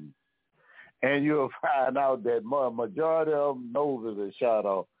kings. And you'll find out that majority of them noses are shot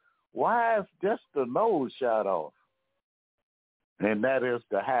off. Why is just the nose shot off? And that is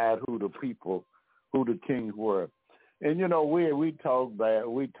to hide who the kings were. And we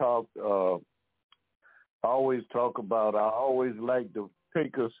always talk about, I always like to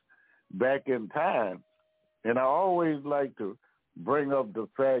take us back in time. And I always like to bring up the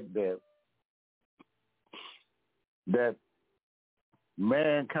fact that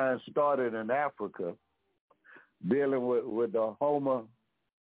mankind started in Africa dealing with the Homo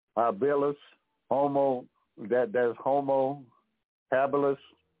habilis, that's Homo habilis.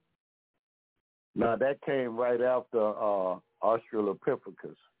 Now that came right after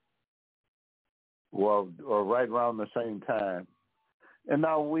Australopithecus, or right around the same time. And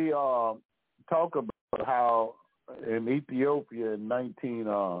now we talk about how in Ethiopia in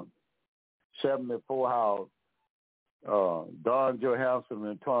 1974, how Don Johansson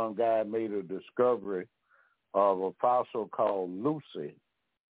and Tom Guy made a discovery of a fossil called Lucy.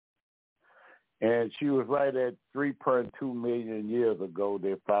 And she was right at 3.2 million years ago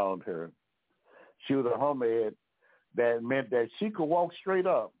they found her. She was a hominid. That meant that she could walk straight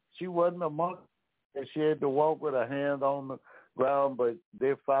up. She wasn't a monkey. She had to walk with her hand on the ground, but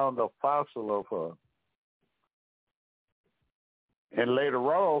they found a fossil of her. And later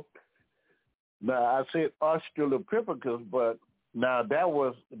on, Now I said Australopithecus, but now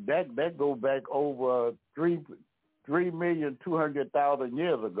that go back over 3,200,000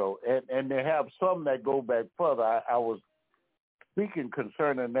 years ago, and they have some that go back further. I was speaking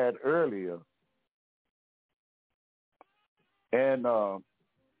concerning that earlier, and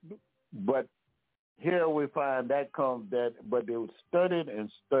but here we find that comes that, but they studied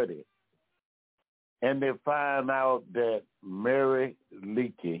and studied, and they find out that Mary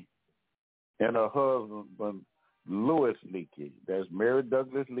Leakey and her husband Louis Leakey, that's Mary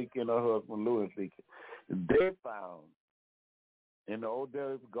Douglas Leakey and her husband Louis Leakey, they found in the Old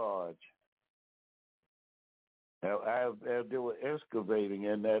Delhi Gorge, as they were excavating,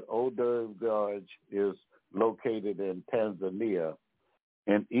 and that Old Delhi Gorge is located in Tanzania,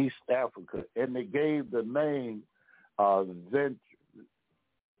 in East Africa, and they gave the name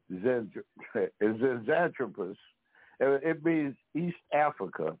Zenjanthropus. It means East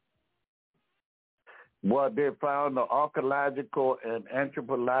Africa. Well, they found the archaeological and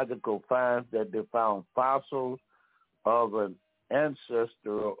anthropological finds that they found fossils of an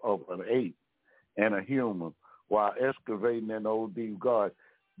ancestor of an ape and a human while excavating in Old Deep Gorge.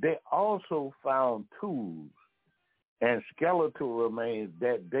 They also found tools and skeletal remains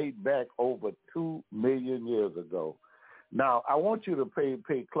that date back over 2 million years ago. Now, I want you to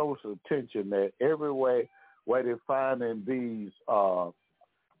pay close attention that everywhere where they're finding these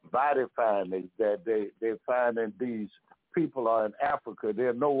body findings that they find in these people are in Africa.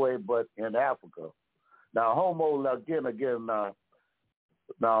 They're no way but in Africa. Now,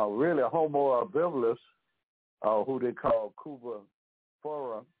 now really Homo habilis, who they call Cuba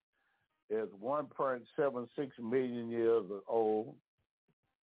Fora, is 1.76 million years old.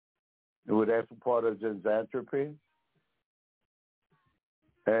 That's a part of Zenjanthropy.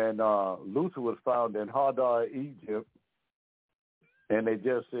 And Lucy was found in Hadar, Egypt, and they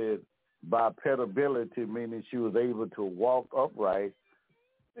just said bipedability, meaning she was able to walk upright,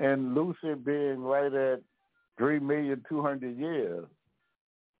 and Lucy being right at 3,200,000 years.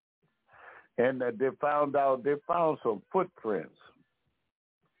 And they found some footprints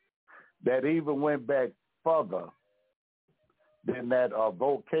that even went back further than that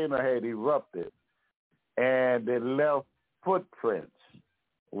volcano had erupted, and they left footprints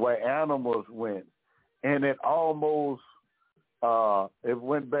where animals went, and it almost it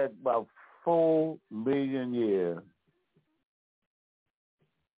went back about 4 million years.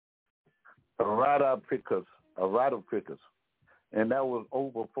 Eratopithecus, and that was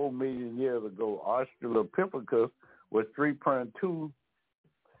over 4 million years ago. Australopithecus was 3.2,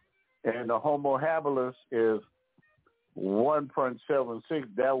 and the Homo habilis is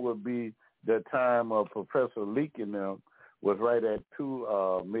 1.76. That would be the time of Professor Leakey now was right at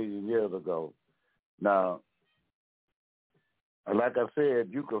 2 million years ago. Now, like I said,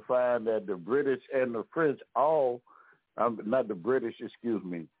 you can find that the British and the French not the British, excuse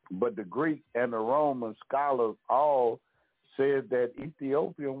me, but the Greek and the Roman scholars all said that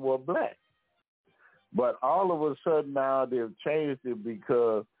Ethiopians were black. But all of a sudden now they've changed it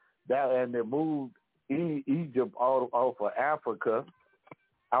because and they moved Egypt off of Africa,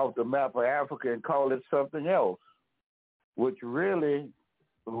 off the map of Africa, and called it something else, which really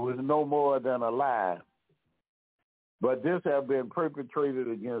was no more than a lie. But this has been perpetrated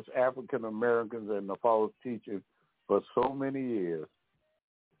against African Americans and the false teaching for so many years.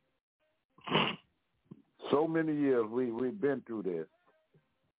 So many years we've been through this.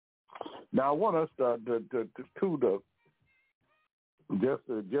 Now I want us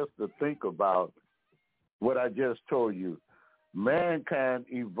just to think about what I just told you. Mankind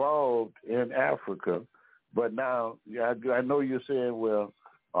evolved in Africa, but now I know you're saying, well,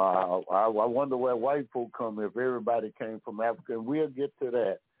 I wonder where white folk come if everybody came from Africa, and we'll get to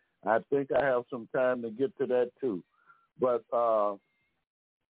that. I think I have some time to get to that too. But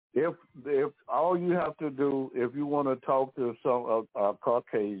if all you have to do, if you want to talk to some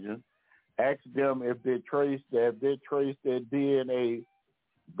Caucasian, ask them if they trace their DNA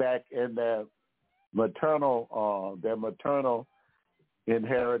back in their maternal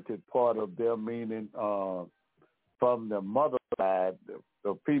inherited part of them, meaning from the mother side,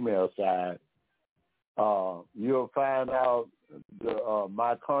 the female side, you'll find out the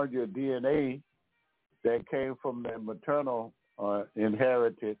mitochondrial DNA that came from the maternal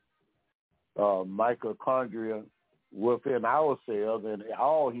inherited mitochondria within our cells and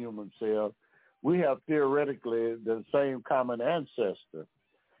all human cells. We have theoretically the same common ancestor.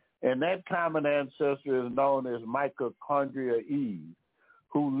 And that common ancestor is known as Mitochondria Eve,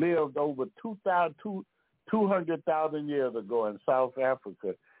 who lived over 200,000 years ago in South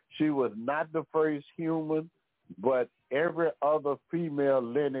Africa. She was not the first human, but every other female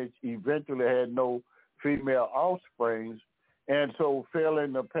lineage eventually had no female offsprings, and so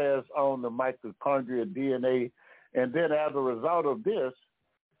failing to pass on the mitochondrial DNA. And then as a result of this,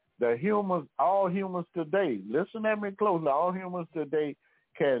 the humans, all humans today, listen at me closely, all humans today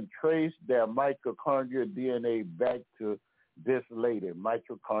can trace their mitochondrial DNA back to this lady,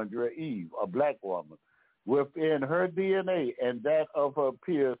 mitochondria Eve, a black woman. Within her DNA and that of her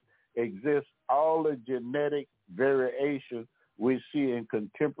peers exists all the genetic variation we see in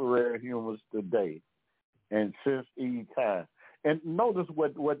contemporary humans today and since Eve time. And notice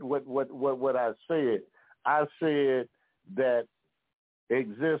what I said. I said that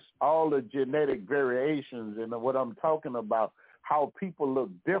exists all the genetic variations, and what I'm talking about, how people look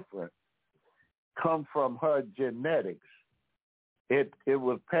different, come from her genetics. It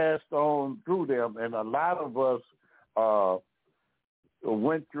was passed on through them, and a lot of us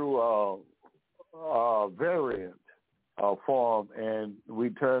went through variant form, and we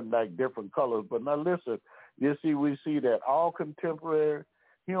turned like different colors. But now listen, you see, we see that all contemporary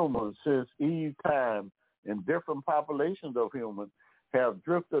humans since Eve time and different populations of humans have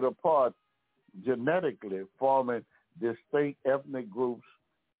drifted apart genetically, forming distinct ethnic groups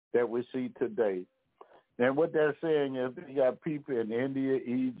that we see today. And what they're saying is you got people in India,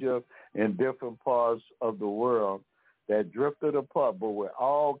 Egypt, and different parts of the world that drifted apart, but we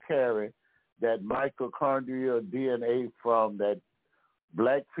all carry that mitochondrial DNA from that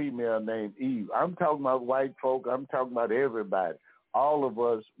black female named Eve. I'm talking about white folk. I'm talking about everybody. All of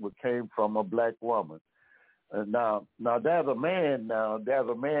us came from a black woman. Now there's a man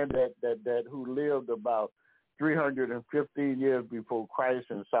that who lived about 315 years before Christ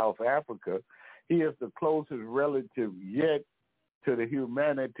in South Africa. He is the closest relative yet to the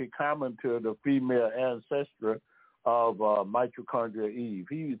humanity common to the female ancestor of mitochondria Eve.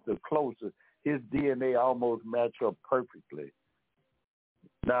 He's the closest. His DNA almost match up perfectly.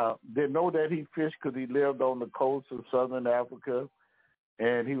 Now, they know that he fished because he lived on the coast of southern Africa,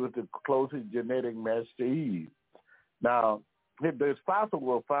 and he was the closest genetic match to Eve. Now, his fossils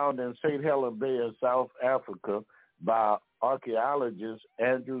were found in St. Helens Bay in South Africa by archaeologist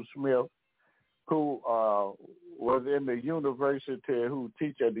Andrew Smith, who was in the university, who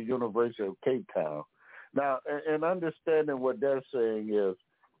teach at the University of Cape Town. Now, and understanding what they're saying is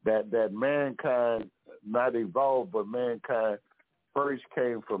that mankind not evolved, but mankind first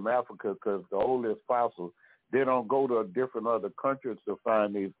came from Africa, because the oldest fossils, they don't go to different other countries to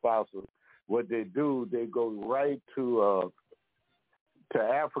find these fossils. What they do, they go right to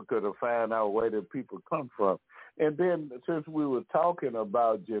Africa to find out where the people come from. And then, since we were talking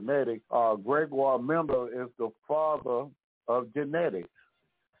about genetics, Gregoire Mendel is the father of genetics.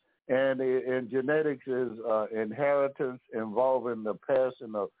 And genetics is inheritance involving the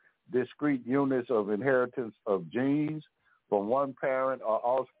passing of discrete units of inheritance of genes from one parent or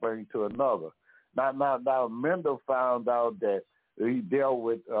offspring to another. Now Mendel found out that he dealt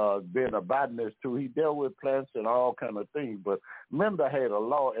with, being a botanist too, he dealt with plants and all kind of things. But Mendel had a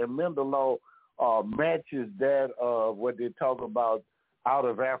law, and Mendel law matches that of what they talk about out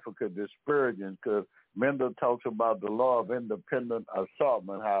of Africa, dispersion, because Mendel talks about the law of independent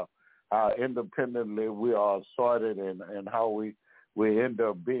assortment, how independently we are sorted and how we end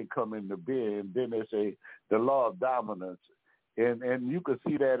up coming to being. And then they say the law of dominance. And you can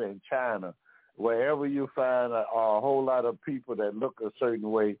see that in China. Wherever you find a whole lot of people that look a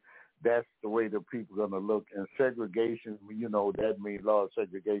certain way, that's the way the people are going to look. And segregation, that means law of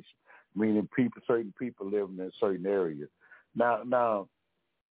segregation, meaning certain people living in a certain area. Now,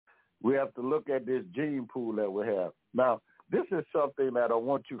 we have to look at this gene pool that we have. Now, this is something that I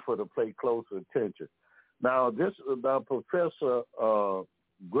want you to pay close attention. Now, Professor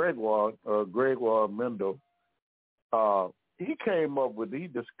Gregoire Mendel, he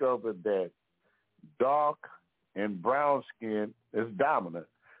discovered that dark and brown skin is dominant.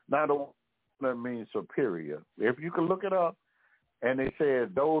 Now, the that means superior. If you can look it up, and it says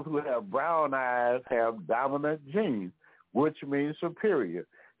those who have brown eyes have dominant genes, which means superior.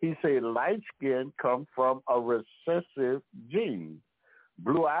 He said light skin come from a recessive gene.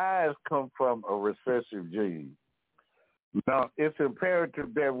 Blue eyes come from a recessive gene. Now, it's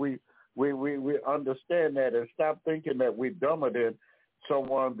imperative that we understand that and stop thinking that we're dumber than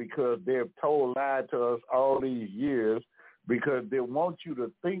someone because they've lied to us all these years, because they want you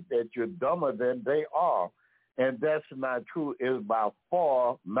to think that you're dumber than they are. And that's not true. It's by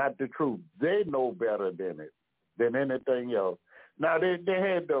far not the truth. They know better than anything else. Now, they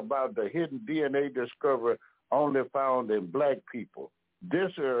had about the hidden DNA discovery only found in black people.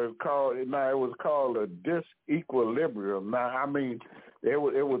 This is called, it was called a disequilibrium. Now, I mean, It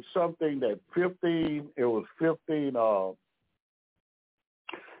was something that 15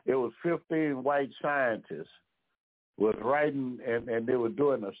 white scientists was writing, and they were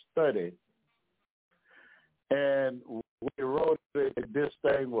doing a study, and we wrote this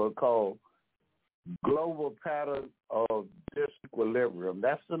thing was called Global Pattern of Disequilibrium.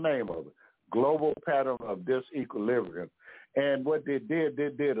 That's the name of it, Global Pattern of Disequilibrium. And what they did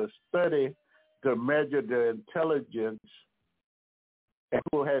a study to measure the intelligence and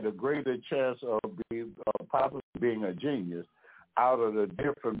who had a greater chance of possibly being a genius out of the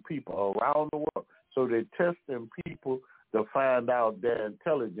different people around the world. So they tested people to find out their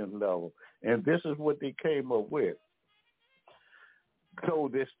intelligence level. And this is what they came up with. So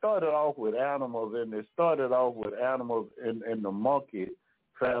they started off with animals, and they started off with animals in the monkey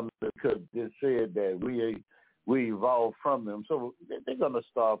family because they said that we evolved from them. So they're going to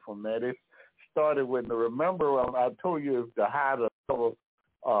start from that. It started with, remember, I told you the higher level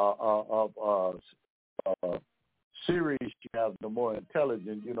series you have, the more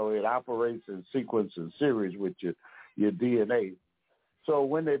intelligent, it operates in sequence and series with your DNA. So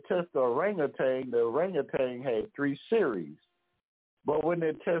when they tested the orangutan had 3 series. But when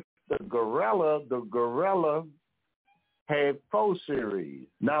they tested the gorilla had 4 series.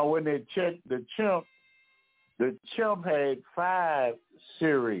 Now when they checked the chimp had 5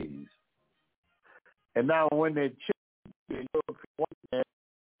 series. And now when they checked the European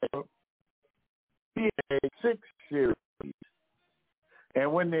one, he had 6 series.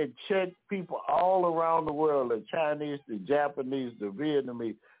 And when they checked people all around the world, the Chinese, the Japanese, the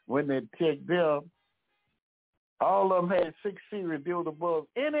Vietnamese, when they checked them, all of them had 6 series built above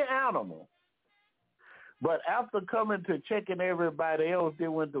any animal. But after coming to checking everybody else, they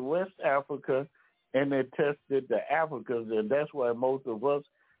went to West Africa and they tested the Africans, and that's why most of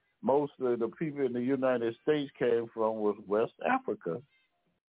the people in the United States came from was West Africa.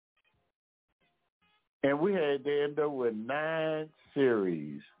 And we had to end up with 9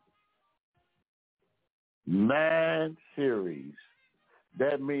 series. 9 series.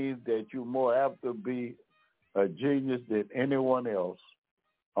 That means that you're more apt to be a genius than anyone else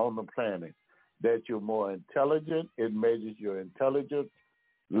on the planet. That you're more intelligent. It measures your intelligence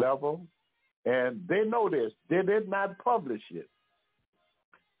level. And they know this. They did not publish it.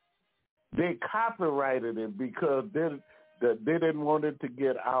 They copyrighted it because they didn't want it to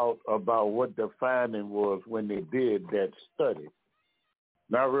get out about what the finding was when they did that study.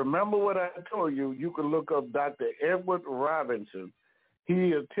 Now, remember what I told you. You can look up Dr. Edward Robinson.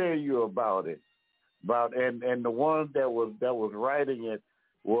 He'll tell you about it. And the one that was writing it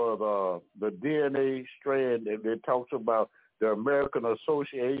was the DNA strand that talks about the American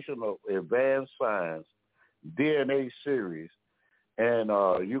Association of Advanced Science DNA series. And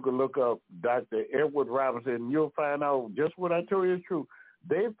you can look up Dr. Edward Robinson, and you'll find out just what I told you is true.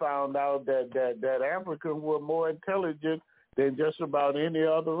 They found out that Africans were more intelligent than just about any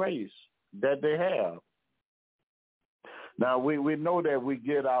other race that they have. Now we know that we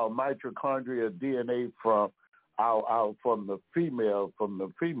get our mitochondrial DNA from the female,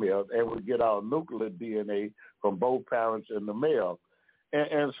 and we get our nuclear DNA from both parents and the male.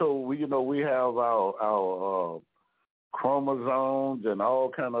 And so we have our chromosomes and all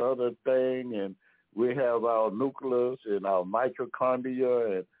kind of other thing, and we have our nucleus and our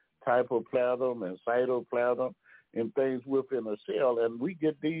mitochondria and cytoplasm and cytoplasm and things within a cell, and we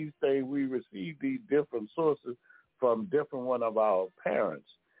get these things, we receive these different sources from different one of our parents,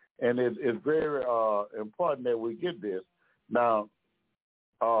 and it's very important that we get this. Now,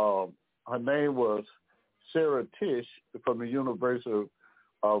 her name was Sarah Tish from the University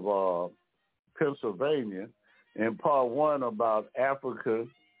of Pennsylvania, in part 1 about Africa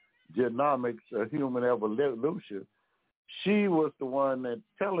genomics of human evolution. She was the one that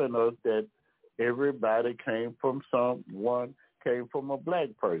telling us that everybody came from a black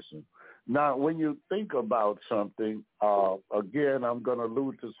person. Now, when you think about something, again, I'm going to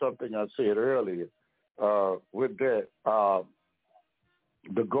allude to something I said earlier. With that,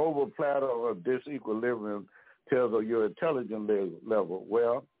 the global plateau of disequilibrium tells of your intelligence level.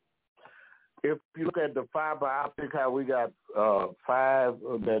 Well, if you look at the fiber optic, how we got 5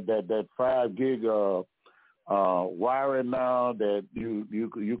 gig wiring now, that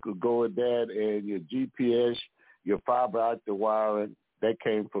you could go with that, and your GPS, your fiber optic wiring, that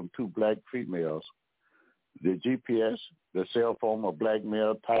came from 2 black females. The GPS, the cell phone, a black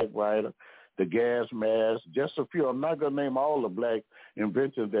male, typewriter, the gas mask, just a few. I'm not going to name all the black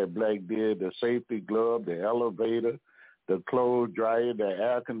inventions that black did, the safety glove, the elevator, the clothes dryer, the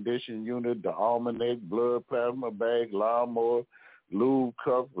air conditioning unit, the almanac, blood plasma bag, lawnmower, lube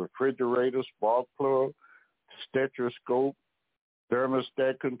cup, refrigerator, spark plug, stethoscope,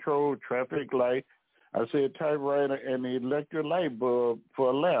 thermostat control, traffic light. I said typewriter and the electric light bulb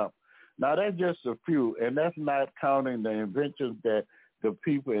for a lamp. Now, that's just a few, and that's not counting the inventions that the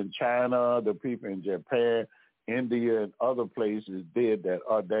people in China, the people in Japan, India, and other places did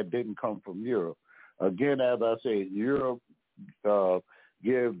that didn't come from Europe. Again, as I said, Europe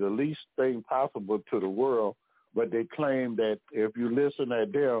gave the least thing possible to the world, but they claim that if you listen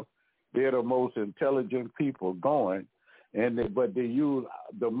at them, they're the most intelligent people going, but they use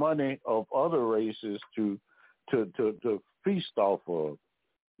the money of other races to feast off of.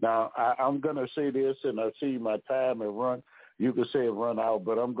 Now, I'm going to say this, and I see my time has run. You can say it run out,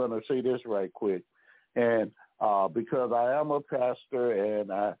 but I'm going to say this right quick. And because I am a pastor and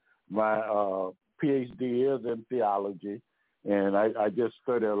my PhD is in theology, and I just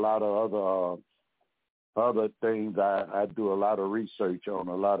study a lot of other things. I do a lot of research on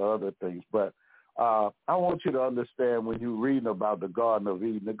a lot of other things. But I want you to understand when you're reading about the Garden of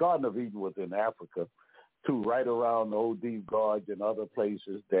Eden was in Africa, too, right around the Odive Gorge and other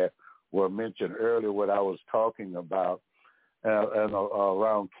places that were mentioned earlier, what I was talking about, and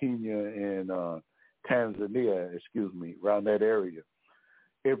around Kenya and Tanzania, around that area.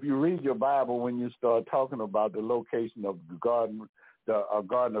 If you read your Bible, when you start talking about the location of the Garden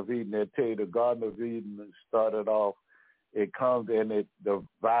of Eden, they tell you the Garden of Eden started off, it comes and it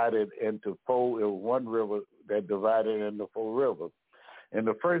divided into four, it was one river that divided into four rivers. And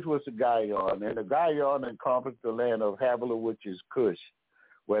the first was the Guyana, and the Guyana encompassed the land of Havilah, which is Cush,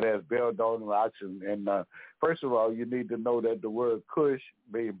 where there's Beldon and oxen. And first of all, you need to know that the word Cush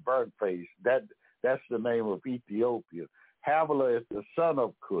means burnt face. That's the name of Ethiopia. Havilah is the son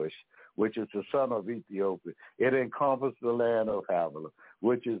of Cush, which is the son of Ethiopia. It encompassed the land of Havilah,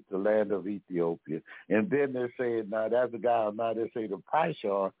 which is the land of Ethiopia. And then they say, now that's the guy, now they say the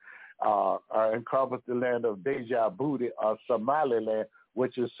Pishon encompassed the land of Deja Booty or Somaliland,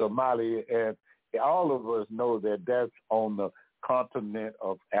 which is Somalia. And all of us know that that's on the continent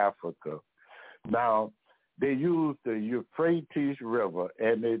of Africa. Now, they used the Euphrates River,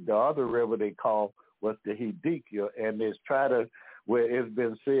 and the other river they call was the Hidikia, and where it's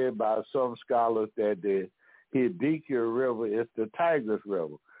been said by some scholars that the Hidikia River is the Tigris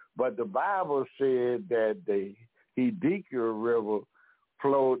River. But the Bible said that the Hidikia River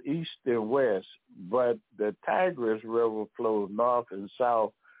flowed east and west, but the Tigris River flows north and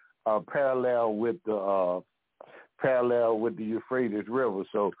south, parallel with the Euphrates River.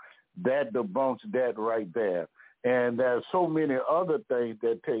 So that debunks that right there. And there's so many other things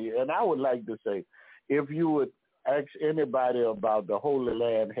that tell you. And I would like to say, if you would ask anybody about the Holy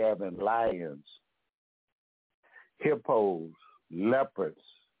Land having lions, hippos, leopards,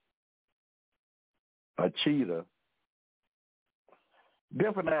 a cheetah,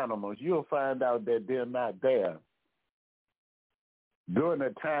 different animals, you'll find out that they're not there. During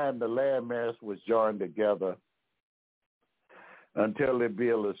the time the landmass was joined together until they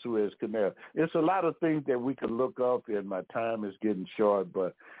built the Suez Canal. It's a lot of things that we could look up, and my time is getting short,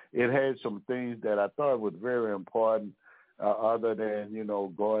 but it had some things that I thought was very important, other than,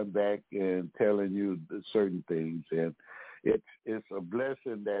 going back and telling you certain things. And it's a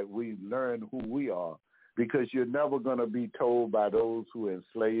blessing that we learn who we are, because you're never going to be told by those who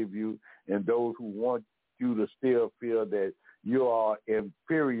enslave you and those who want you to still feel that you are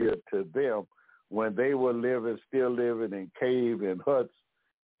inferior to them, when they were still living in caves and huts,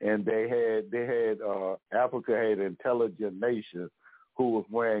 and Africa had intelligent nations who was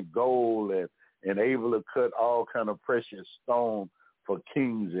wearing gold and able to cut all kind of precious stone for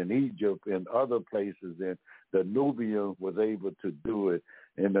kings in Egypt and other places, and the Nubians was able to do it,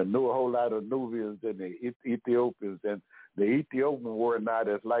 and a whole lot of Nubians and the Ethiopians, and the Ethiopians were not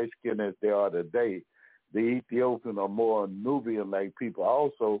as light-skinned as they are today. The Ethiopians are more Nubian-like people.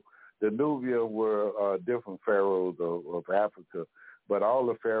 Also, the Nubians were different pharaohs of Africa, but all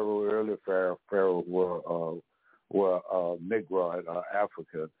the early pharaohs were Negro in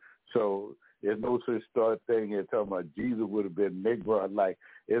Africa. So there's no such thing as talking about Jesus would have been Negro. Like,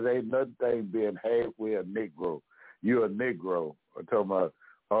 it ain't nothing thing being halfway a Negro. You're a Negro. I'm talking about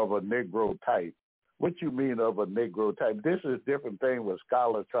of a Negro type. What you mean of a Negro type? This is a different thing what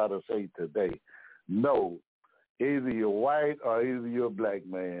scholars try to say today. No, either you're white or either you're a black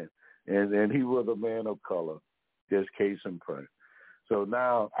man. And he was a man of color, just case in point. So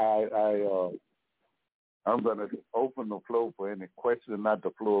now I'm going to open the floor for any questions, not the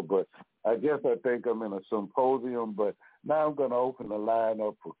floor, but I think I'm in a symposium, but now I'm going to open the line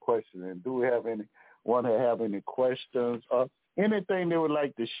up for questions. And do we have anyone who have any questions or anything they would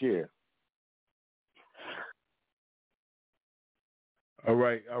like to share? All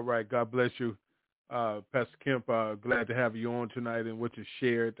right. God bless you. Pastor Kemp, glad to have you on tonight and what you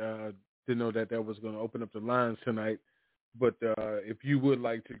shared. Didn't know that was going to open up the lines tonight. But if you would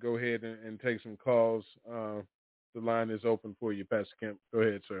like to go ahead and take some calls, the line is open for you, Pastor Kemp. Go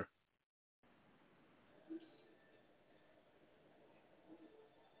ahead, sir.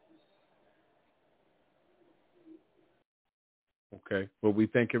 Okay. Well, we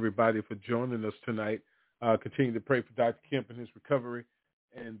thank everybody for joining us tonight. Continue to pray for Dr. Kemp and his recovery.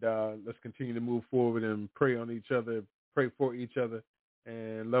 And let's continue to move forward and pray on each other, pray for each other,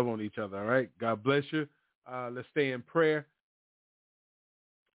 and love on each other. All right. God bless you. Let's stay in prayer.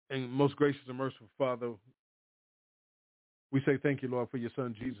 And most gracious and merciful Father, we say thank you, Lord, for your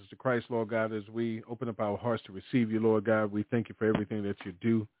Son, Jesus the Christ, Lord God, as we open up our hearts to receive you, Lord God. We thank you for everything that you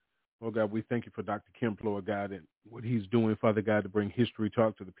do. Lord God, we thank you for Dr. Kemp, Lord God, and what he's doing, Father God, to bring history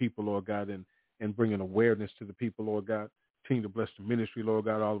talk to the people, Lord God, and bring an awareness to the people, Lord God. Continue to bless the ministry, Lord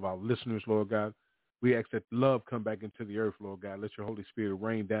God, all of our listeners, Lord God. We ask that love come back into the earth, Lord God. Let your Holy Spirit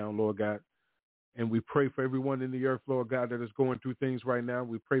rain down, Lord God. And we pray for everyone in the earth, Lord God, that is going through things right now.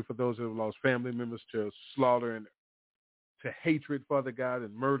 We pray for those that have lost family members to slaughter and to hatred, Father God,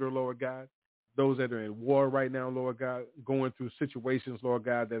 and murder, Lord God. Those that are in war right now, Lord God, going through situations, Lord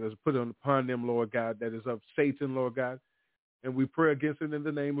God, that is put upon them, Lord God, that is of Satan, Lord God. And we pray against it in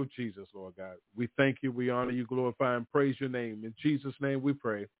the name of Jesus, Lord God. We thank you, we honor you, glorify and praise your name. In Jesus' name we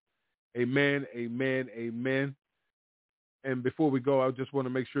pray. Amen, amen, amen. And before we go, I just want to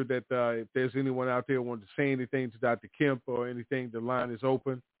make sure that if there's anyone out there who wants to say anything to Dr. Kemp or anything, the line is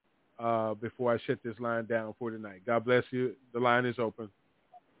open before I shut this line down for tonight. God bless you. The line is open.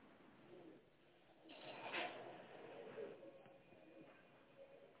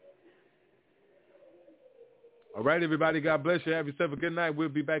 All right, everybody. God bless you. Have yourself a good night. We'll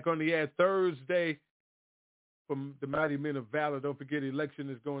be back on the air Thursday from the Mighty Men of Valor. Don't forget, election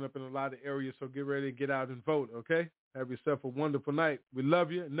is going up in a lot of areas, so get ready to get out and vote, okay? Have yourself a wonderful night. We love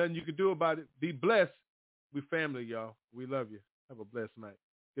you. Nothing you can do about it. Be blessed. We family, y'all. We love you. Have a blessed night.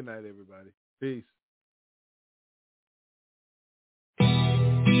 Good night, everybody. Peace.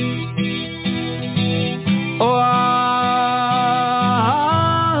 Oh,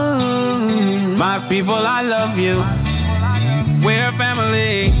 my people, I love you. We're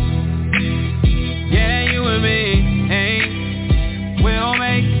family. Yeah, you and me. Hey, we'll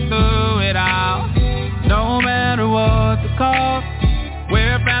make it through it all. No matter what the cost.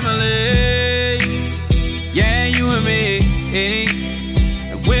 We're family. Yeah, you and me. Hey,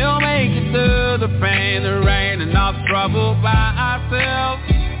 we'll make it through the pain, the rain, and all the trouble by ourselves.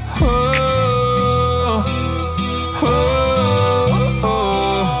 Oh, oh, oh,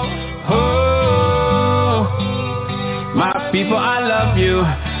 oh. My people, I love you.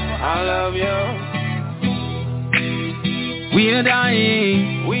 I love you. We are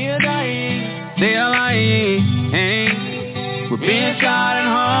dying. We are dying. They are lying. Hey. We're being shot and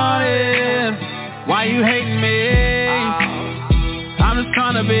haunted. Why you hating me? I'm just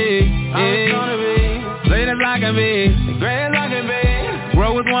trying to be. Great as I can be. Great as I can be.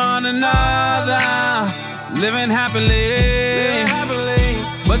 Grow with one another. Living happily.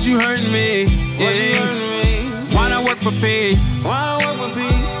 But you hurting me. Why not work for peace?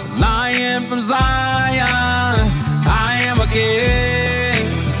 Lion from Zion. I am a king.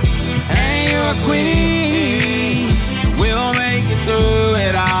 And you're a queen. We'll make it through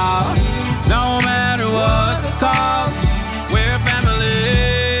it all. No matter what the cost. We're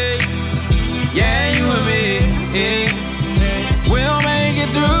family. Yeah, you and me. We'll make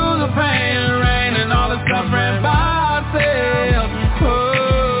it through the pain and rain and all the suffering by ourselves.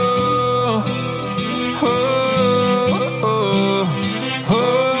 Oh, oh, oh, oh.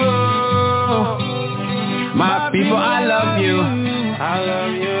 My people, I love you. I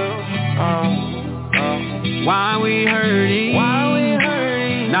love you. Why we hurting?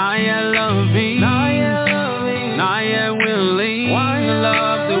 Now you're loving. Now you're willing to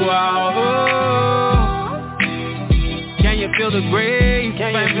love through all. Oh. Can you feel the grace,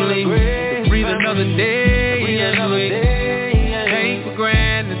 family? Breathe another day. Take for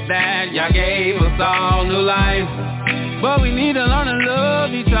granted that y'all gave us all new life. But we need to learn to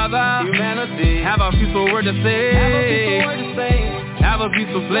love each other. Humanity. Have a peaceful word to say. Have a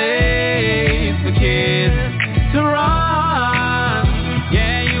peaceful place for kids to run.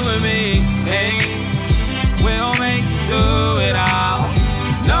 Yeah, you and me. Hey, we'll make it through it all.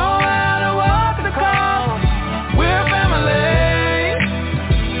 No matter what the cost. We're family.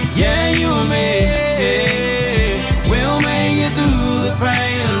 Yeah, you and me. Hey, we'll make it through the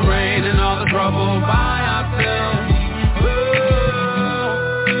pain and rain and all the trouble by ourselves.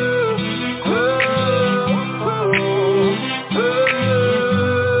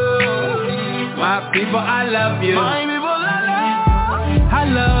 My people, I love you. My people, I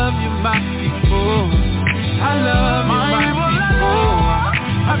love you, my people. I love you, my people.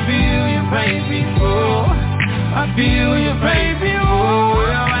 I feel your pain, people. I feel your pain, people.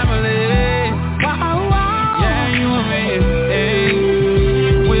 We're family. Yeah, you and me.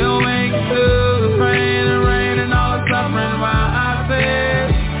 Hey. We'll make it through the pain and rain and all the suffering while I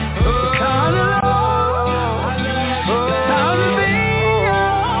say, oh, time to love. Time to be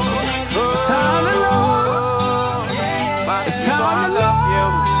young. Time to love. It's time to love you.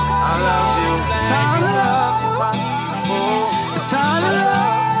 I love you. Time to love you, my people. It's time to love.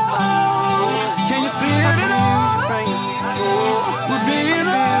 Can you feel it all? We're being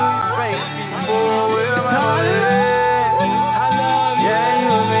all. We're time to love. I love you. Yeah, you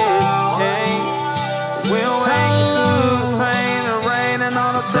and me. Hey. We'll make it through the pain and rain and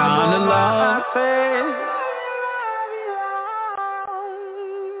all the trouble. I say.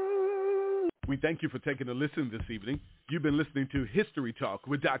 We thank you for taking a listen this evening. You've been listening to History Talk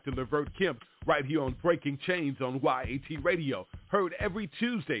with Dr. Levert Kemp right here on Breaking Chains on YAT Radio. Heard every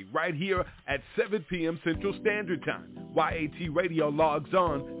Tuesday right here at 7 p.m. Central Standard Time. YAT Radio logs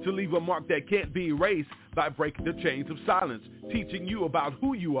on to leave a mark that can't be erased by breaking the chains of silence, teaching you about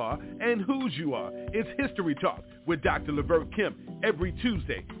who you are and whose you are. It's History Talk with Dr. Levert Kemp every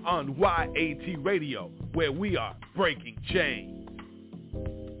Tuesday on YAT Radio, where we are breaking chains.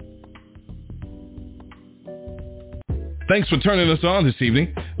 Thanks for turning us on this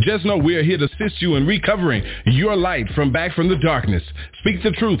evening. Just know we are here to assist you in recovering your light from back from the darkness. Speak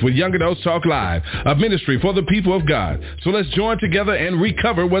the truth with Young Adults Talk Live, a ministry for the people of God. So let's join together and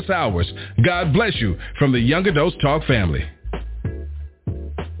recover what's ours. God bless you from the Young Adults Talk family.